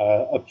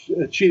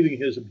 achieving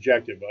his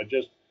objective.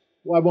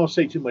 I won't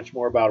say too much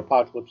more about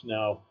Apocalypse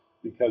Now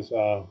because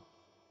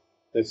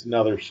that's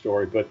another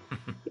story. But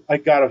I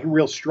got a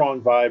real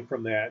strong vibe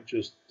from that,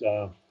 just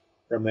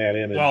from that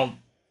image. Well,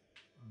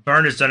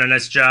 Byrne has done a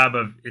nice job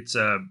of it's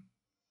kind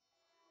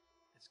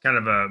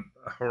of a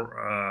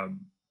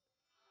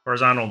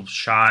horizontal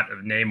shot of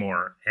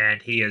Namor,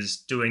 and he is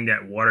doing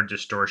that water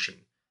distortion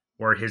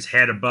where his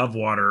head above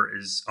water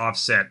is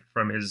offset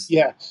from his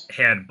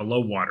head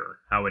below water.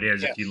 How it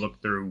is if you look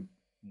through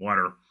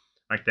water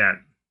like that.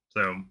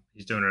 So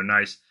he's doing it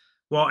nice.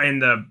 Well,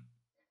 and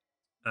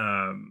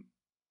um,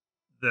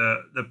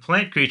 the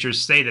plant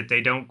creatures say that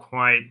they don't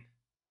quite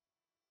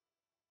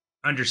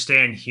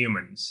understand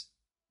humans,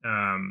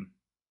 um,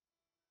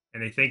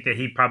 and they think that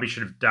he probably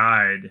should have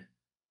died.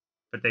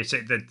 But they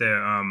say that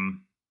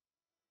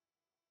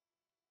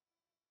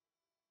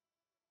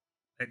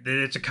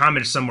it's a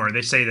comment somewhere.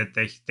 They say that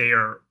they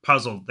are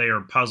puzzled. They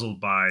are puzzled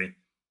by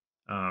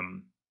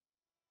um,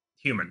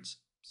 humans.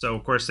 So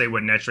of course they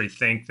would naturally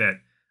think that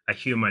a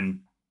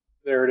human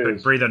There it could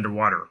is. breathe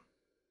underwater.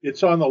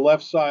 It's on the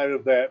left side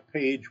of that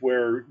page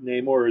where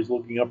Namor is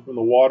looking up from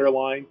the water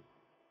line.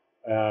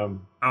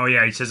 Oh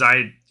yeah, he says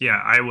I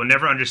will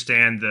never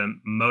understand the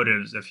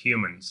motives of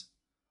humans.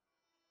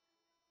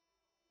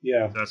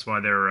 Yeah. So that's why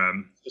they're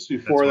Just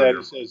before that,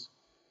 he says,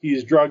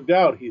 he's drugged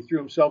out. He threw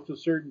himself to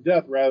certain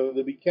death rather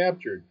than be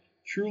captured.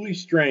 Truly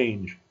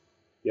strange.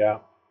 Yeah.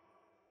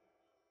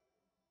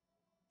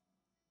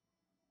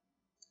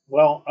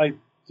 Well,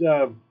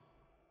 the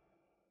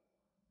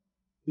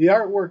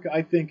artwork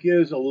I think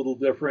is a little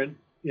different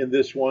in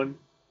this one,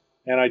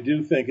 and I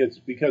do think it's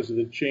because of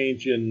the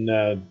change in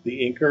the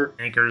inker,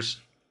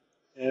 anchors.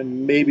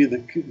 and maybe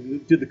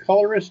did the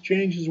colorist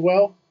change as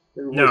well,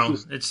 or was No,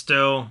 this it's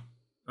still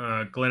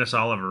Glynis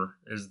Oliver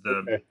is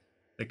okay?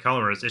 the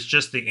colorist. It's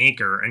just the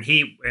inker,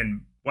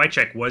 and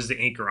Wycheck was the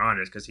inker on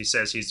it because he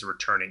says he's the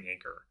returning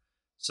inker.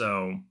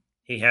 So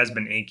he has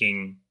been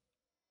inking.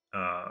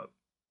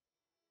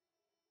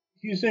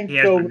 He's He inked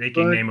has over been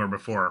inking Burn Namor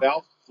before.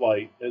 Alpha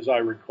Flight, as I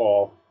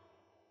recall,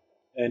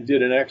 and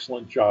did an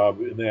excellent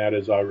job in that,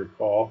 as I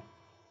recall.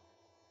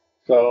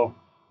 So,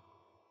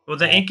 Well,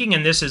 the inking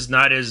in this is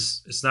not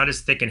as it's not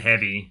as thick and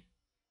heavy,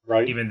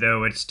 right, even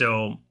though it's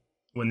still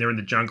when they're in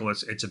the jungle,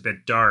 it's a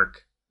bit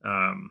dark,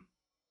 and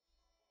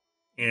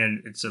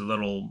it's a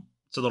little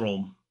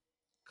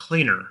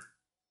cleaner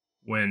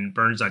when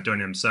Burns not doing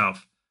it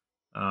himself.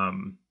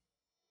 Um,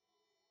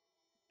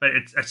 but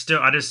it's I still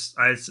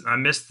I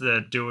miss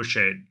the dual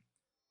shade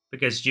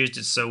because he used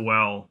it so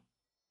well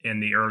in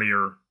the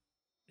earlier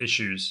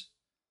issues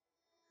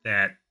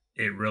that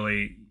it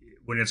really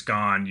when it's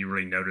gone you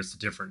really notice the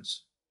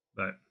difference.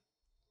 But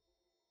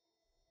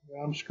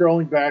I'm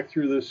scrolling back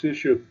through this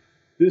issue.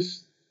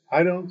 This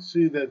I don't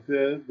see that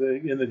the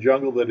in the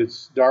jungle that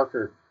it's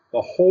darker.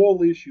 The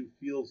whole issue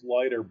feels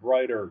lighter,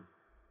 brighter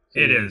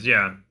to it me, is,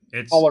 yeah,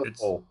 it's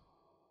colorful.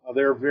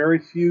 There are very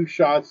few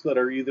shots that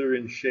are either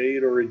in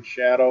shade or in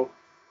shadow.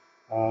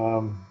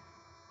 Um,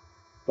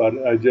 but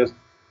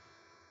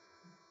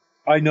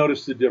I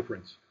noticed the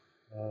difference.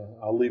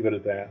 I'll leave it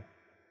at that.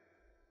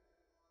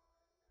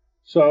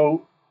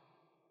 So,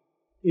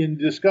 in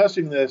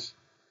discussing this,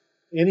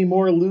 any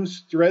more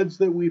loose threads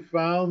that we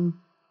found?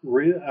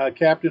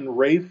 Captain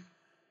Rafe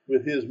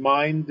with his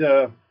mind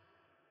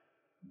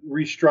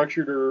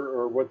restructured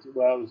or what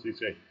does he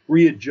say?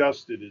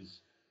 Readjusted is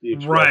the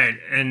expression. right.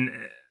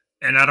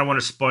 And I don't want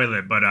to spoil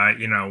it, but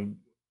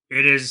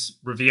it is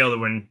revealed that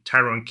when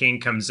Tyrone King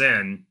comes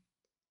in,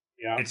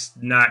 Yeah, it's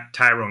not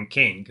Tyrone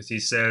King because he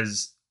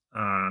says,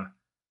 "I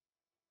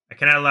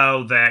cannot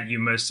allow that. You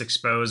must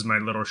expose my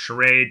little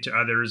charade to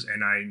others,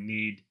 and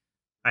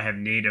I have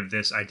need of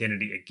this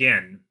identity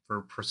again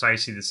for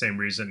precisely the same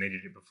reason they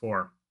did it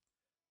before."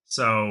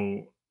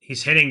 So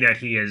he's hinting that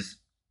he's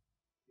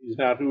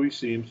not who he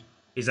seems.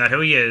 he's not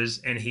who he is,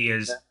 and he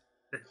has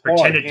Claude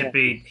pretended to Hand.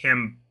 be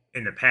him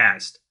in the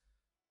past.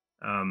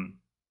 Um,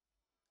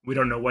 we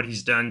don't know what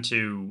he's done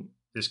to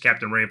this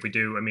Captain Ray. If we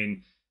do, I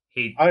mean,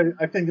 he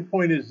I think the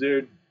point is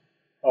there.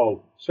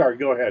 Oh, sorry.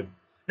 Go ahead.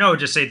 no,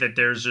 just say that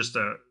there's just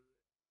the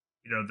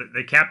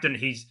captain.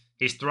 He's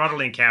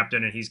throttling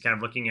Captain, and he's kind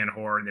of looking at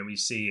Horror, and then we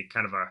see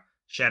kind of a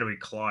shadowy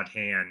clawed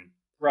hand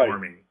Right.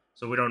 forming.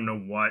 So we don't know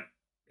what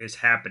is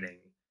happening.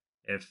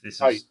 If this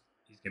Right. is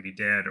he's gonna be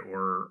dead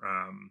or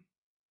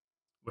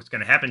what's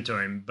gonna happen to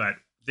him. But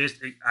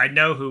this I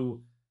know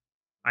who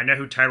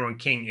Tyrone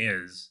King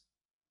is,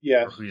 or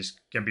Yes. who's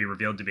gonna be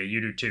revealed to be. You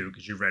do too,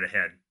 because you've read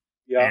ahead.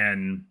 Yeah.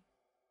 And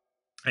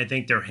I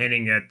think they're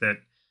hinting at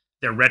that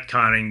they're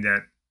retconning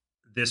that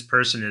this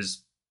person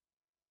is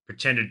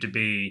pretended to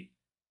be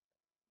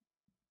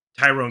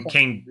Tyrone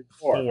King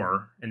Before.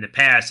 4 in the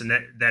past, and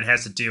that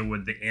has to deal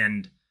with the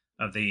end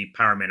of the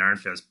Power Man Iron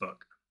Fist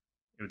book.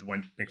 It was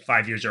one like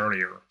 5 years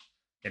earlier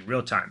in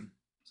real time.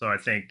 So I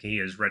think he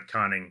is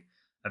retconning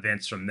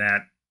events from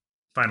that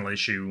final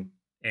issue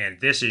and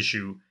this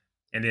issue,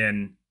 and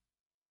then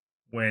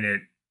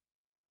when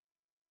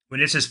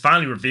this is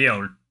finally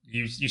revealed,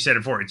 you said it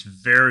before, it's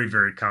very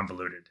very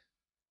convoluted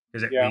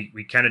because Yeah.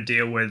 we kind of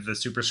deal with the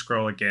Super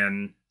Scroll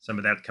again. Some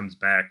of that comes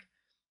back,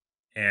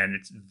 and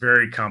it's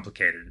very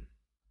complicated.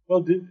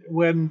 Well,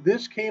 when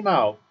this came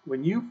out,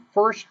 when you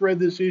first read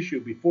this issue,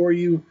 before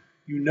you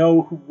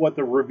know what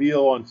the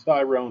reveal on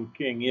Tyrone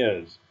King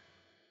is,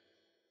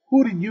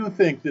 who did you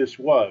think this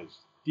was?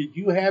 Did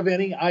you have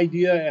any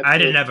idea I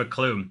didn't have a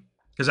clue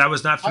because I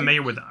was not I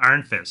familiar with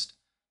Iron Fist.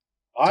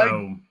 I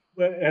So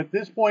at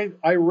this point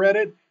I read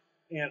it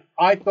and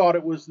I thought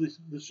it was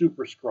the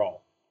Super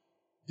Scroll.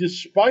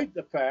 despite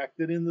the fact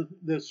that in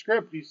the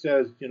script he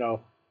says,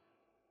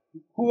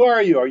 who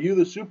are you? Are you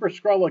the Super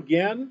Skrull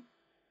again?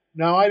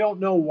 Now, I don't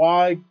know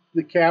why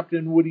the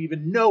captain would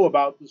even know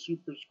about the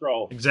Super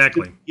Skrull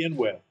Exactly. to begin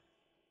with,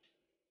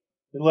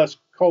 unless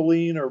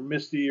Colleen or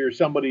Misty or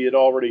somebody had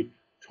already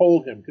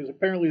told him, because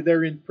apparently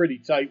they're in pretty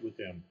tight with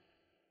him.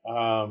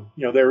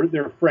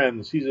 They're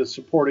friends. He's a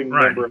supporting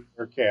member of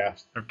their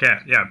cast. Okay,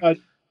 yeah.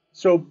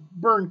 So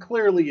Byrne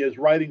clearly is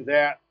writing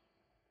that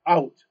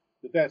out,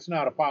 that's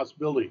not a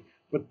possibility.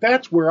 But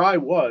that's where I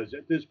was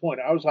at this point.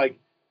 I was like,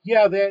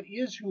 yeah, that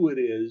is who it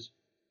is.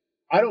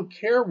 I don't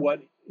care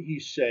what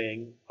he's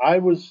saying. I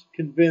was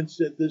convinced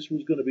that this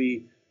was going to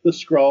be the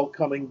Skrull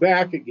coming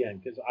back again,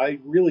 because I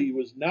really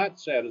was not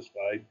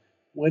satisfied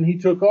when he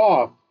took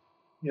off.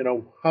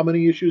 How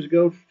many issues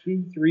ago?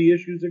 2, 3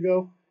 issues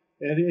ago,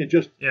 and it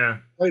just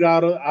right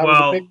out of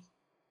the picture.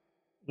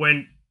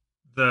 When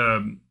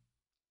the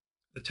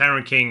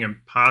Tyrant King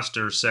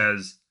imposter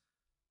says,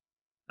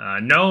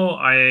 "No,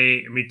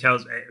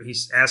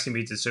 he's asking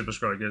me to Super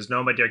Skrull. He goes,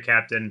 'No, my dear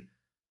Captain,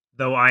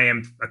 though I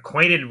am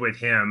acquainted with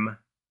him,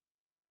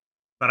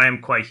 but I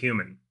am quite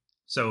human.'"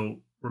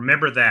 So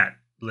remember that,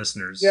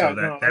 listeners. Yeah,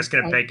 so that's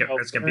going to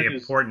be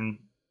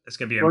important. That's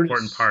going to be an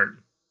important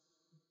part.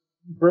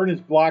 Byrne has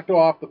blocked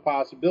off the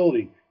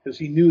possibility because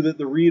he knew that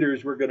the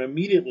readers were going to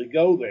immediately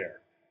go there.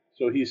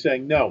 So he's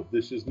saying, no,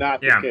 this is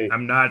not the case.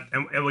 I'm not.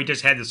 And we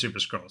just had the Super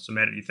Skrull, so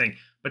matter you think.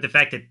 But the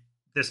fact that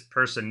this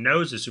person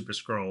knows the Super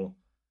Skrull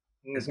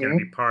is going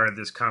to be part of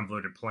this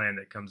convoluted plan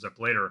that comes up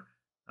later.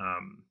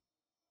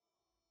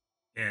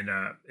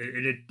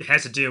 It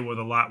has to deal with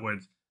a lot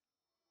with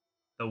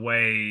the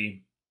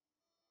way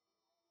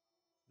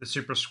the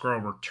Super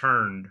Skrull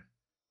returned,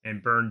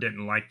 and Byrne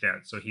didn't like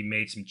that, so he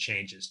made some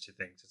changes to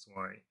things. That's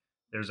why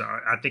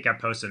I think I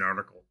posted an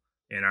article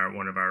in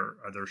one of our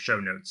other show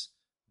notes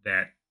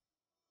that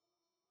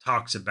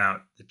talks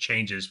about the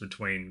changes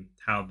between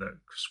how the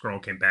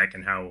Skrull came back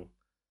and how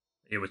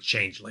it was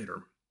changed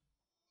later.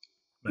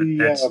 But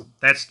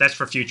that's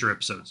for future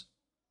episodes.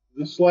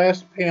 This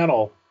last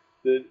panel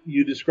that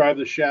you describe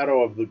the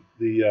shadow of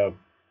the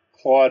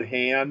clawed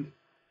hand.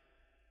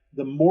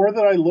 The more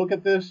that I look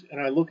at this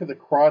and I look at the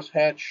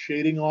crosshatch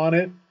shading on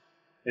it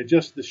and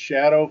just the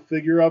shadow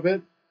figure of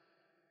it,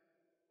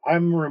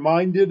 I'm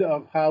reminded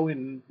of how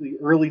in the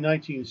early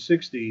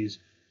 1960s,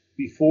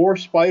 before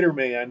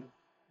Spider-Man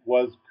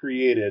was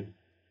created,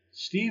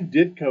 Steve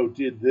Ditko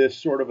did this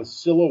sort of a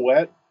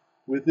silhouette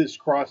with this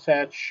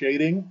crosshatch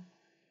shading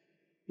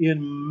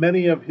in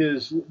many of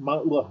his,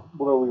 what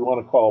do we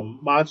want to call them,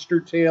 monster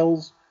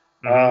tales,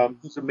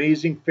 this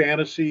amazing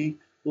fantasy,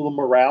 little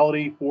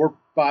morality,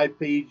 4-5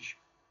 page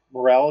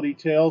morality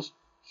tales.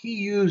 He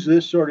used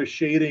this sort of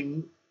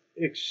shading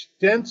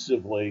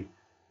extensively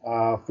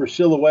for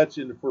silhouettes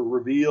and for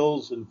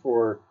reveals and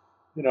for,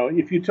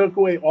 if you took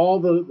away all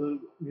the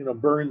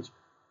Byrne's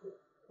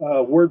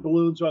word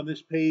balloons on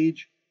this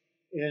page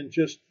and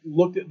just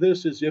looked at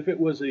this as if it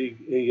was a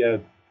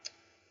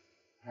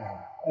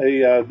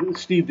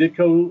Steve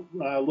Ditko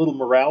little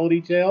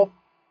morality tale,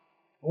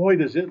 boy,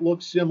 does it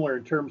look similar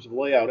in terms of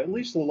layout. At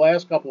least the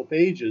last couple of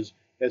pages,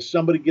 as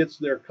somebody gets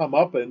their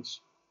comeuppance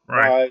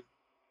by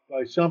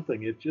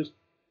something,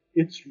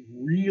 it's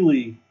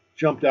really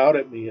jumped out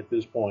at me at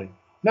this point.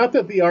 Not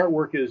that the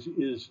artwork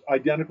is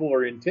identical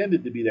or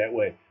intended to be that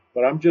way,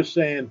 but I'm just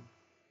saying,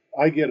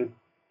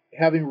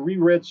 having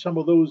reread some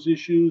of those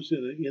issues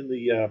in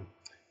the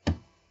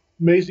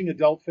Amazing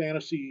Adult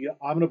Fantasy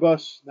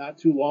Omnibus not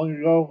too long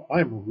ago,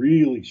 I'm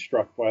really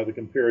struck by the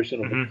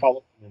comparison of the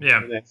color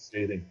and that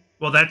shading.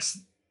 Well,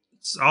 that's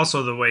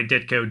also the way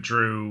Ditko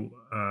drew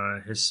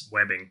his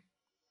webbing.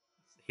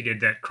 He did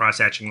that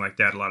cross-hatching like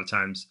that a lot of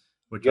times,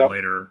 which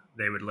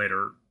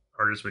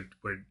artists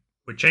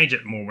would change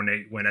it more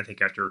when I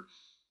think after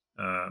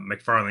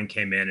McFarlane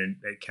came in and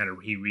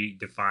he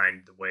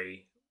redefined the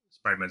way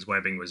Spider-Man's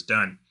webbing was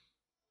done.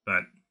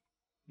 But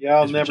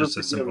I'll never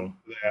forgive him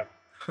for that.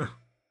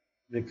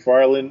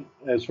 McFarlane,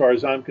 as far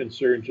as I'm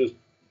concerned, just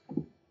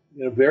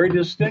very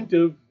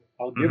distinctive.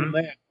 I'll give him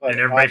that. And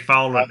everybody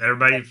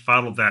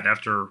followed that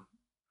after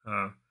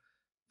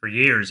for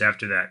years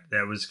after that.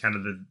 That was kind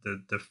of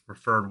the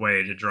preferred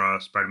way to draw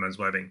Spider-Man's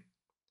webbing.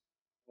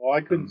 Well,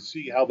 I couldn't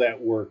see how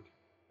that worked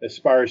as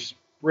far as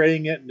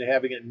spraying it and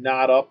having it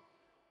knot up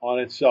on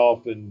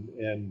itself, and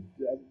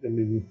I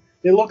mean,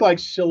 it looked like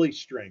silly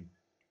string.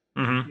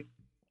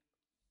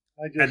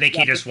 I think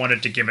he just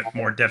wanted to give it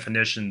more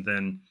definition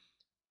than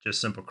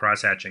just simple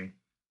cross-hatching.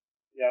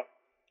 Yeah.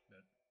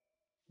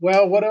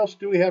 Well, what else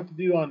do we have to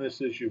do on this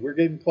issue? We're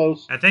getting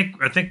close. I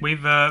think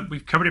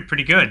we've covered it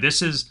pretty good.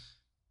 This is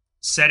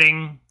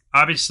setting.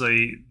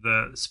 Obviously,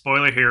 the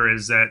spoiler here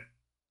is that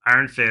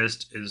Iron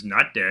Fist is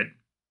not dead.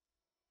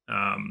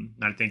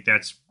 I think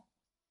that's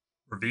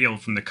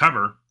revealed from the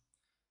cover.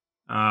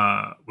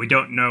 We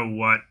don't know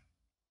what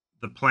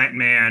the Plant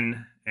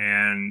Man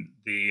and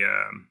the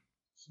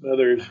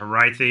Smithers,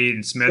 Harithi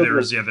and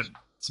Smithers,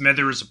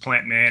 Smithers, a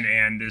Plant Man,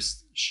 and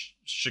this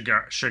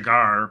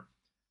Shigar,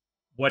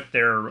 what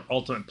their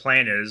ultimate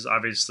plan is.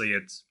 Obviously,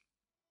 it's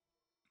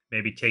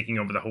maybe taking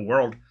over the whole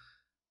world.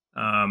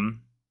 And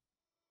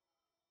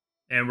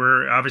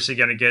we're obviously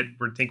going to get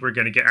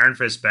Iron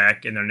Fist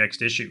back in their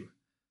next issue.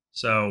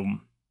 So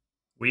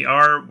we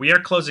are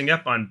closing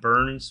up on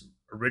Byrne's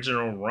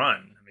original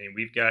run. I mean,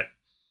 we've got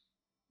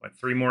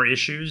 3 more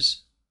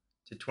issues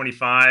to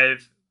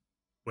 25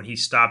 when he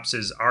stops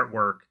his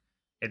artwork,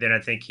 and then I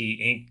think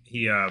is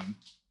he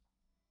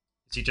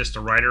just a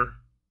writer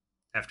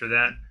after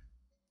that?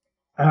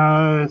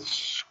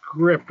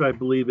 Script, I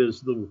believe,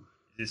 is the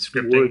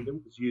scripting word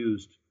that was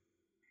used.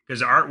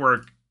 Because the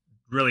artwork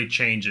really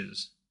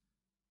changes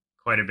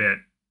quite a bit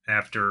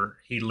after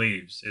he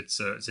leaves. It's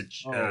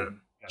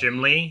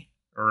Jim Lee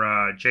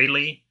or Jay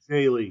Lee?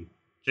 Jay Lee,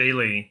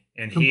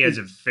 and he has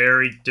a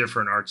very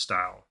different art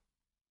style.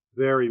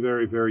 Very,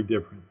 very, very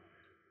different.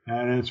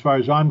 And as far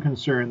as I'm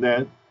concerned,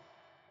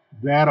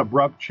 that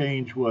abrupt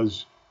change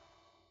was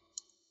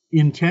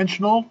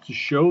intentional to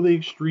show the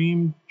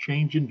extreme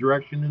change in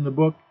direction in the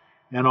book,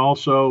 and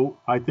also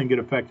I think it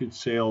affected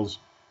sales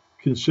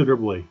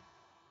considerably.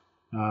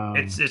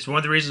 It's one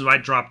of the reasons why I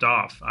dropped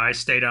off. I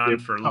stayed on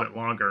for a little bit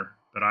longer,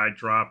 but I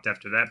dropped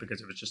after that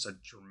because it was just a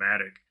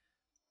dramatic.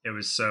 It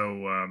was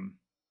so.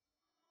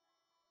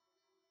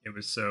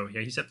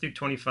 Yeah. He's up through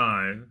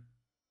 25.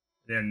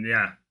 Then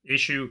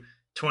issue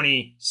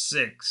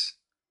 26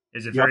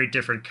 is a very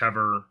different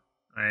cover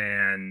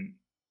and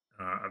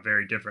a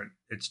very different.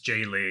 It's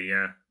Jay Lee.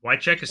 Yeah,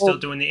 Wycheck is still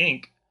doing the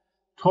ink.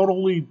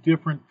 Totally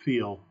different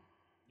feel.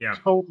 Yeah,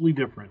 totally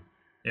different.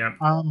 Yeah.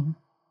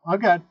 I've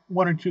got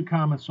 1 or 2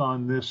 comments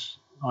on this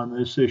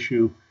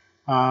issue.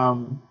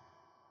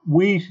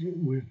 We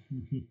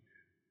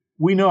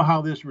know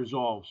how this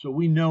resolves, so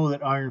we know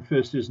that Iron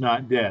Fist is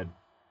not dead.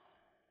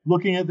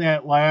 Looking at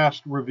that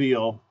last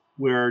reveal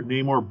where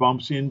Namor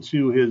bumps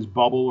into his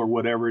bubble or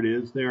whatever it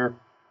is there,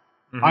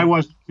 I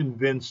wasn't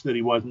convinced that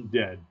he wasn't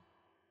dead.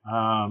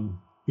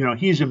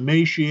 He's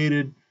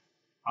emaciated.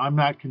 I'm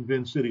not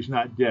convinced that he's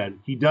not dead.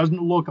 He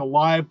doesn't look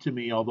alive to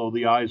me, although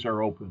the eyes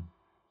are open.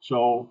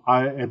 So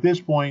at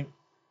this point,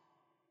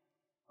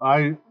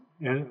 when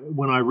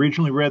I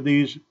originally read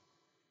these,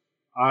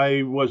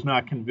 I was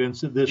not convinced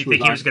that this was.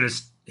 You think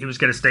he was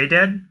gonna stay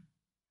dead?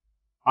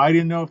 I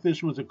didn't know if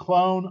this was a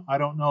clone. I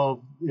don't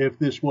know if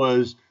this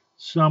was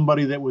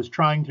somebody that was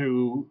trying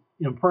to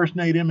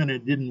impersonate him and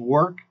it didn't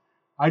work.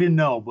 I didn't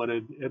know, but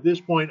at this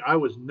point, I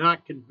was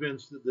not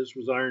convinced that this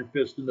was Iron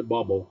Fist in the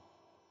bubble.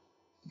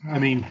 I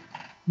mean,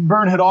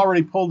 Byrne had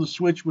already pulled the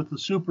switch with the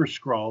Super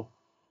Skrull,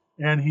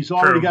 and he's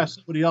already got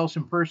somebody else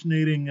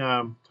impersonating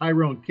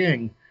Tyrone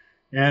King.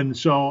 And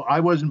so I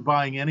wasn't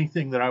buying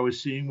anything that I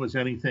was seeing was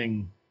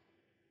anything,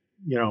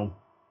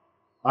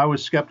 I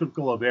was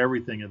skeptical of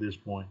everything at this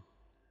point.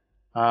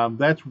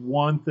 That's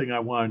one thing I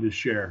wanted to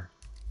share.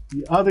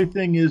 The other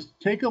thing is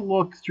take a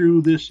look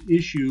through this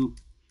issue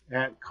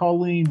at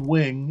Colleen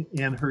Wing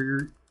and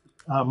her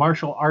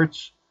martial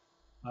arts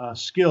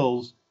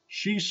skills.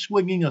 She's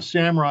swinging a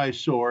samurai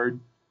sword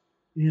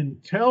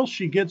until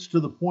she gets to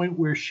the point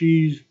where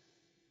she's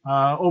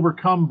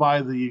overcome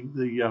by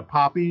the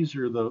poppies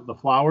or the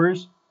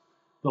flowers.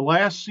 The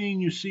last scene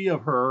you see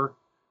of her,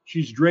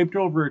 she's draped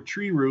over a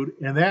tree root,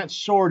 and that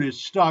sword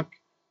is stuck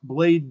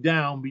blade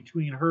down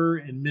between her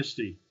and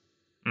Misty.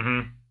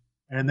 Mm-hmm.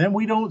 And then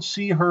we don't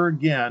see her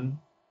again.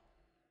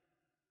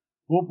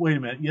 Oh, wait a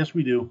minute. Yes,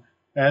 we do.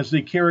 As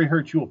they carry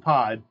her to a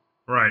pod.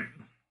 Right.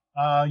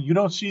 You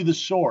don't see the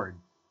sword.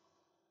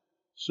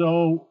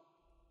 So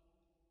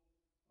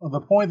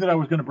the point that I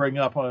was going to bring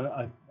up,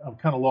 I've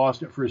kind of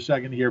lost it for a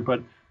second here,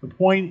 but the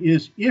point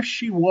is if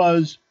she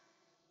was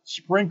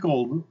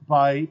sprinkled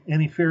by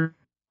any fairy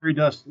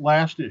dust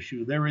last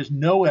issue, there is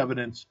no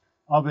evidence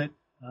of it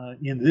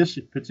in this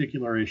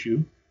particular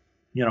issue.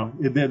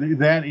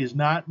 That is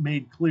not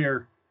made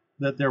clear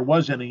that there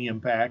was any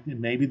impact,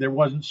 and maybe there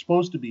wasn't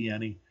supposed to be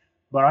any.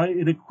 But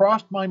it had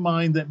crossed my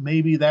mind that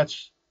maybe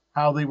that's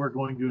how they were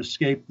going to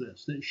escape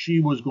this, that she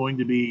was going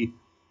to be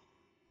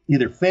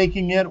either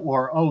faking it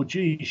or, oh,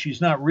 gee, she's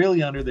not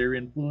really under their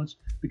influence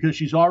because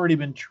she's already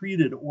been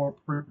treated or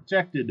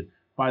protected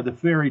by the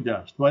fairy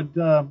dust. But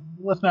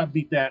let's not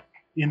beat that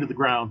into the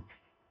ground.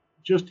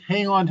 Just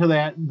hang on to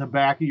that in the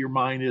back of your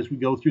mind as we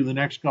go through the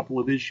next couple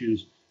of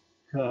issues,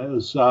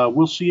 because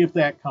we'll see if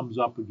that comes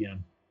up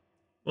again.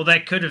 Well,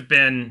 that could have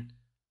been,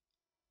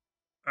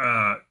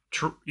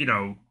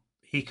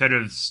 he could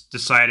have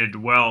decided,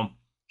 well,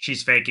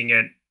 she's faking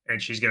it and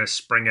she's going to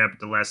spring up at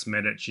the last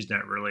minute. She's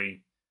not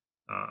really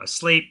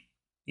asleep.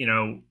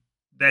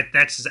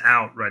 That's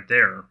out right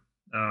there.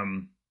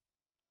 Well,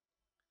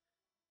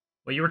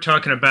 you were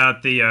talking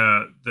about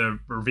the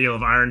reveal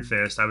of Iron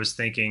Fist. I was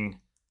thinking,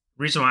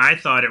 the reason why I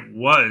thought it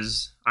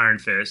was Iron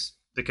Fist,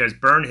 because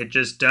Byrne had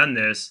just done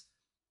this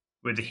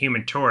with the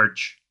Human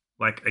Torch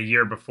like a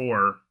year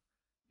before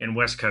in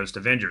West Coast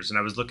Avengers, and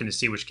I was looking to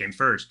see which came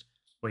first.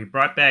 Well, he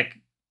brought back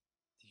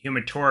the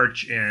Human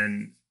Torch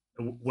in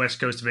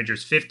West Coast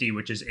Avengers 50,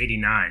 which is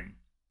 89.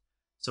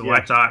 So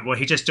I thought, well,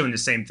 he's just doing the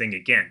same thing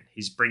again.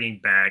 He's bringing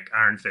back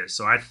Iron Fist.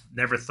 So I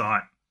never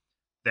thought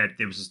that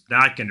it was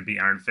not going to be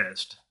Iron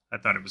Fist. I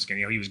thought it was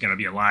going, he was going to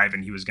be alive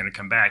and he was going to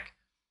come back.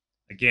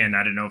 Again,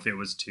 I don't know if it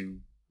was to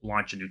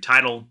launch a new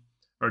title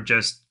or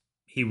just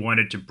he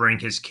wanted to bring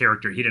his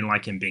character. He didn't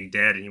like him being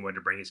dead, and he wanted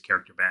to bring his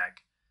character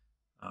back.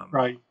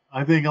 Right.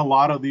 I think a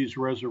lot of these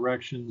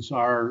resurrections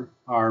are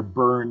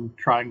Byrne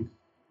trying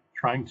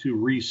to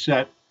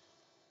reset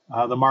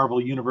the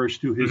Marvel universe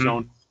to his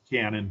own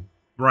canon.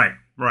 Right.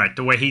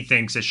 The way he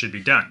thinks it should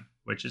be done,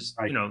 which is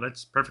right.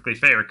 That's perfectly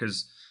fair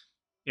because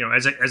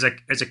as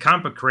a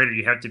comic book creator,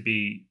 you have to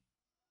be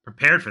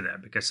prepared for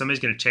that because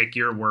somebody's going to take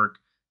your work,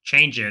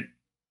 change it,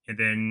 and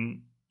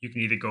then you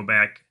can either go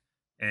back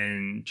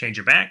and change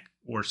it back,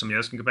 or somebody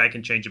else can go back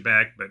and change it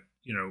back. But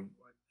I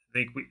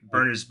think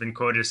Byrne has been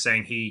quoted as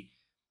saying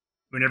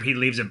whenever he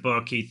leaves a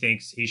book, he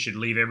thinks he should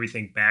leave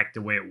everything back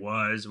the way it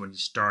was when he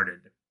started.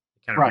 It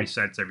kind of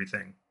resets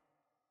everything.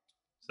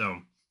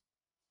 So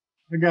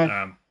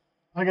I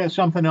got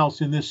something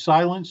else in this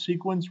silent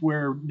sequence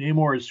where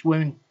Namor is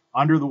swimming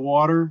under the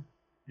water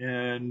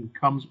and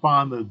comes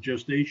upon the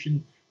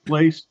gestation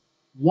place.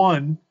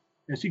 One,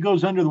 as he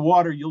goes under the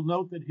water, you'll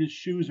note that his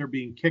shoes are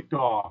being kicked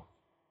off.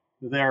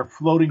 They're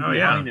floating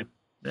behind him.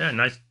 Yeah,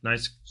 nice.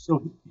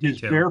 So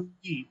his bare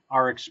feet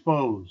are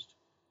exposed.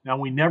 Now,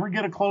 we never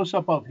get a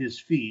close-up of his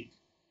feet,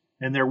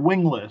 and they're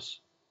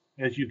wingless,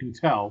 as you can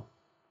tell.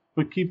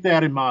 But keep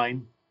that in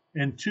mind.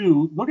 And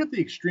two, look at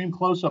the extreme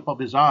close-up of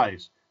his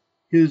eyes.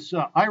 His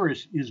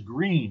iris is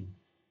green.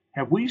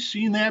 Have we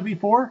seen that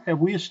before? Have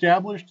we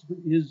established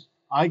his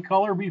eye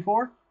color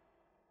before?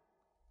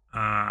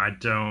 I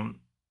don't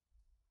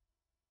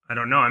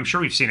know. I'm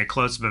sure we've seen a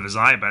close-up of his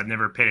eye, but I've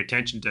never paid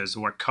attention to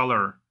what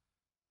color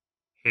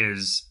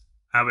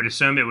I would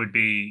assume it would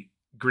be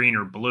green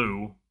or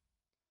blue.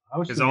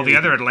 Because all the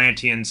other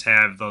Atlanteans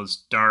have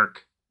those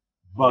dark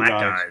black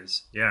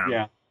eyes.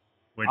 Yeah.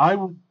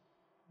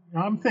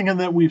 I'm thinking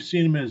that we've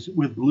seen him as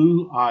with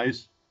blue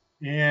eyes.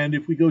 And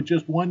if we go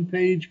just one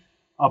page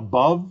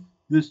above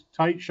this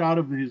tight shot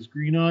of his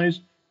green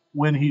eyes,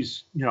 when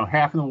he's,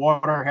 half in the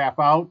water, half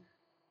out,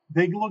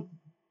 they look,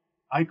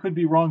 I could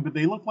be wrong, but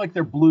they look like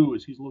they're blue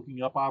as he's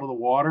looking up out of the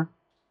water.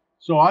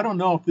 So I don't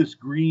know if this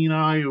green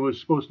eye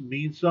was supposed to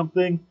mean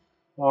something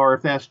or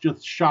if that's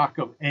just shock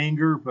of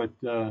anger, but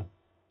it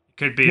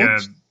could be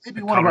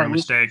maybe one of our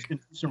mistake. Can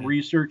do some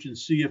research and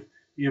see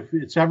if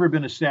it's ever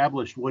been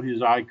established what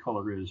his eye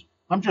color is.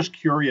 I'm just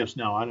curious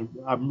now.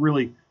 I'm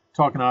really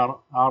talking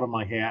out of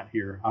my hat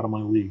here, out of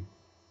my league.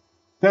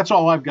 That's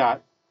all I've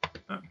got.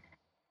 No,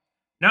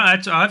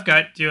 that's all I've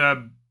got. Do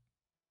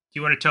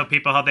you want to tell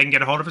people how they can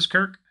get a hold of us,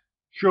 Kirk?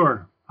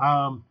 Sure.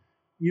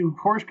 You, of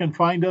course, can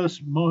find us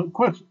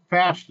the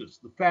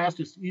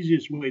fastest,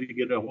 easiest way to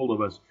get a hold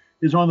of us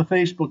is on the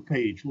Facebook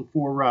page. Look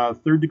for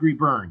Third Degree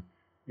Burn.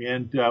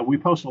 And we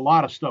post a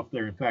lot of stuff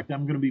there. In fact,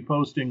 I'm going to be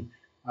posting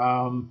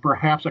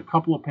perhaps a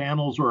couple of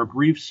panels or a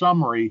brief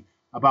summary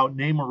about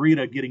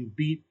Namorita getting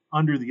beat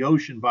under the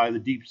ocean by the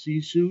deep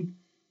sea suit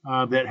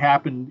that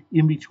happened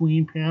in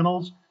between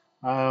panels.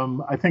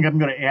 I think I'm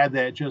going to add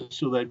that just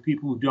so that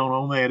people who don't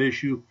own that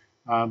issue,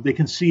 they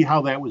can see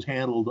how that was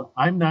handled.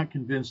 I'm not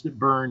convinced that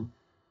Byrne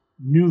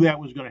knew that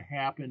was going to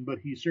happen, but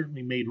he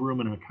certainly made room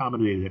and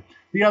accommodated it.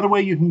 The other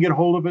way you can get a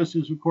hold of us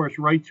is, of course,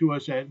 write to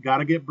us at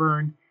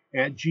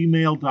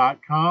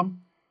gottagetburned@gmail.com.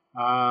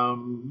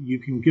 You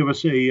can give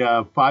us a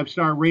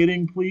 5-star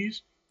rating,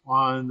 please,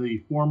 on the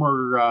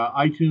former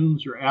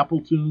iTunes or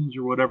Apple Tunes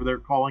or whatever they're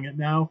calling it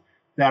now.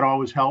 That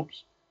always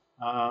helps.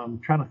 I'm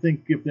trying to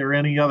think if there are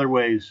any other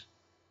ways.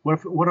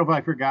 What have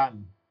I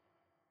forgotten?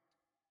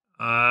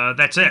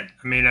 That's it.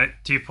 I mean,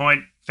 to your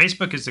point,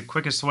 Facebook is the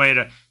quickest way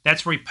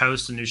that's where we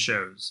post the new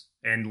shows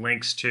and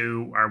links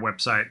to our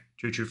website,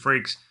 True True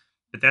Freaks.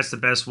 But that's the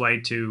best way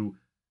to,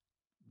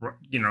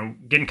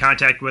 get in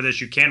contact with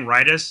us. You can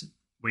write us.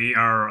 We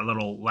are a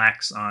little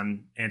lax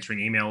on answering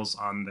emails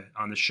on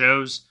the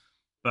shows.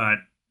 But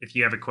if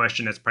you have a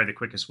question, that's probably the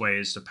quickest way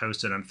is to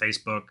post it on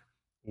Facebook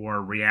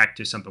or react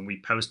to something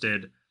we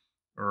posted,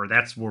 or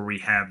that's where we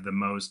have the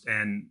most.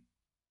 And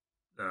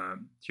to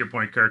your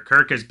point,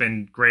 Kirk has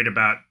been great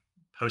about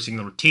posting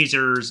little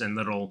teasers and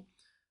little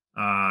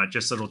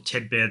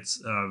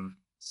tidbits of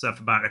stuff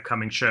about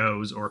upcoming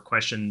shows or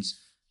questions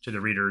to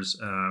the readers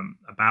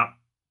about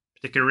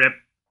particular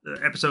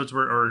episodes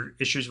or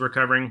issues we're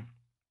covering.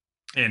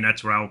 And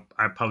that's where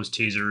I post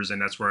teasers,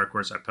 and that's where, of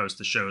course, I post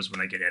the shows when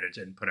I get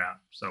edited and put out.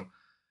 So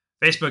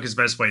Facebook is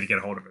the best way to get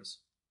a hold of us.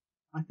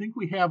 I think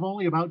we have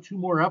only about 2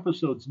 more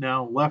episodes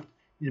now left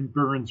in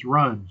Byrne's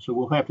run. So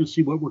we'll have to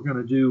see what we're going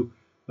to do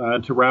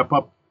to wrap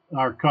up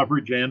our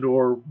coverage and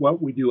or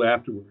what we do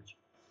afterwards.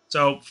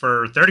 So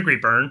for Third Degree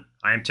Burn,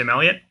 I am Tim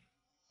Elliott.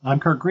 I'm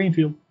Kirk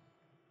Greenfield.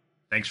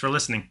 Thanks for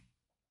listening.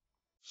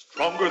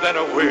 Stronger than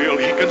a whale,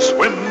 he can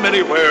swim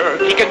anywhere.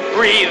 He can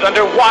breathe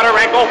underwater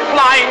and go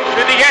flying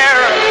through the air.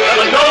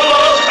 The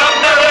noble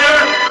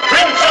Sub-Mariner,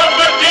 Prince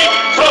of the Deep,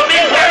 so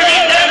beware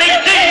ye deadly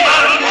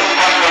demons.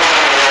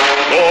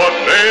 Lord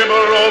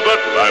Namor of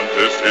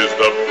Atlantis is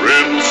the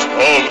Prince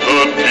of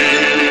the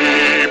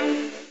Deep.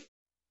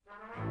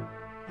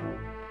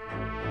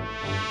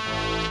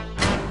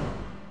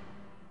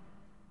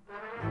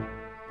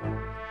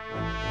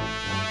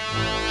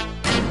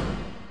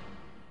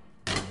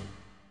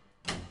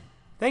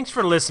 Thanks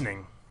for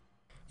listening.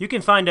 You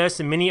can find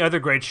us and many other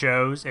great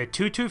shows at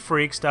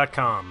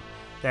 22freaks.com.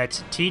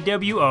 That's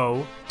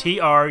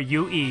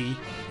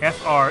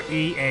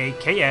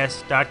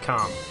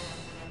TWOTRUEFREAKS.com.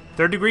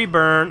 Third Degree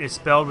Burn is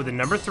spelled with the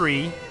number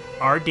 3,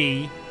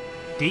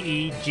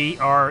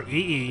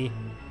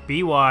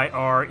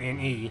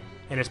 RDDEGREEBYRNE,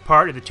 and is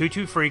part of the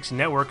 22 Freaks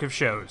network of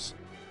shows.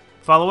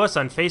 Follow us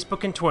on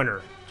Facebook and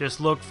Twitter.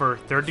 Just look for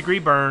Third Degree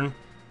Burn,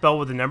 spelled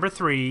with the number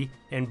 3,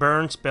 and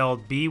Burn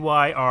spelled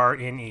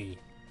BYRNE.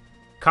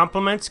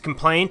 Compliments,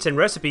 complaints, and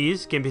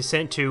recipes can be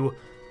sent to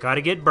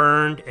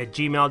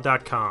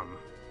gottagetburned@gmail.com.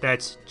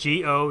 That's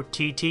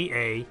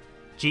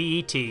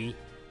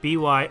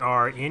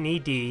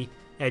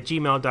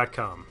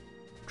GOTTAGETBYRNED@gmail.com.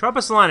 Drop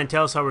us a line and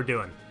tell us how we're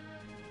doing.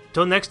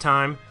 Till next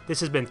time,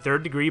 this has been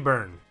Third Degree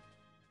Burn.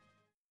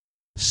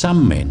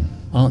 Some men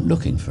aren't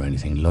looking for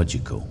anything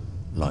logical,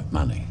 like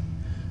money.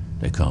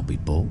 They can't be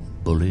bought,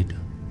 bullied,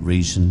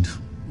 reasoned,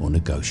 or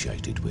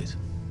negotiated with.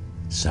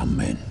 Some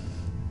men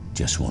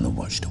just want to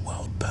watch the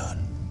world burn.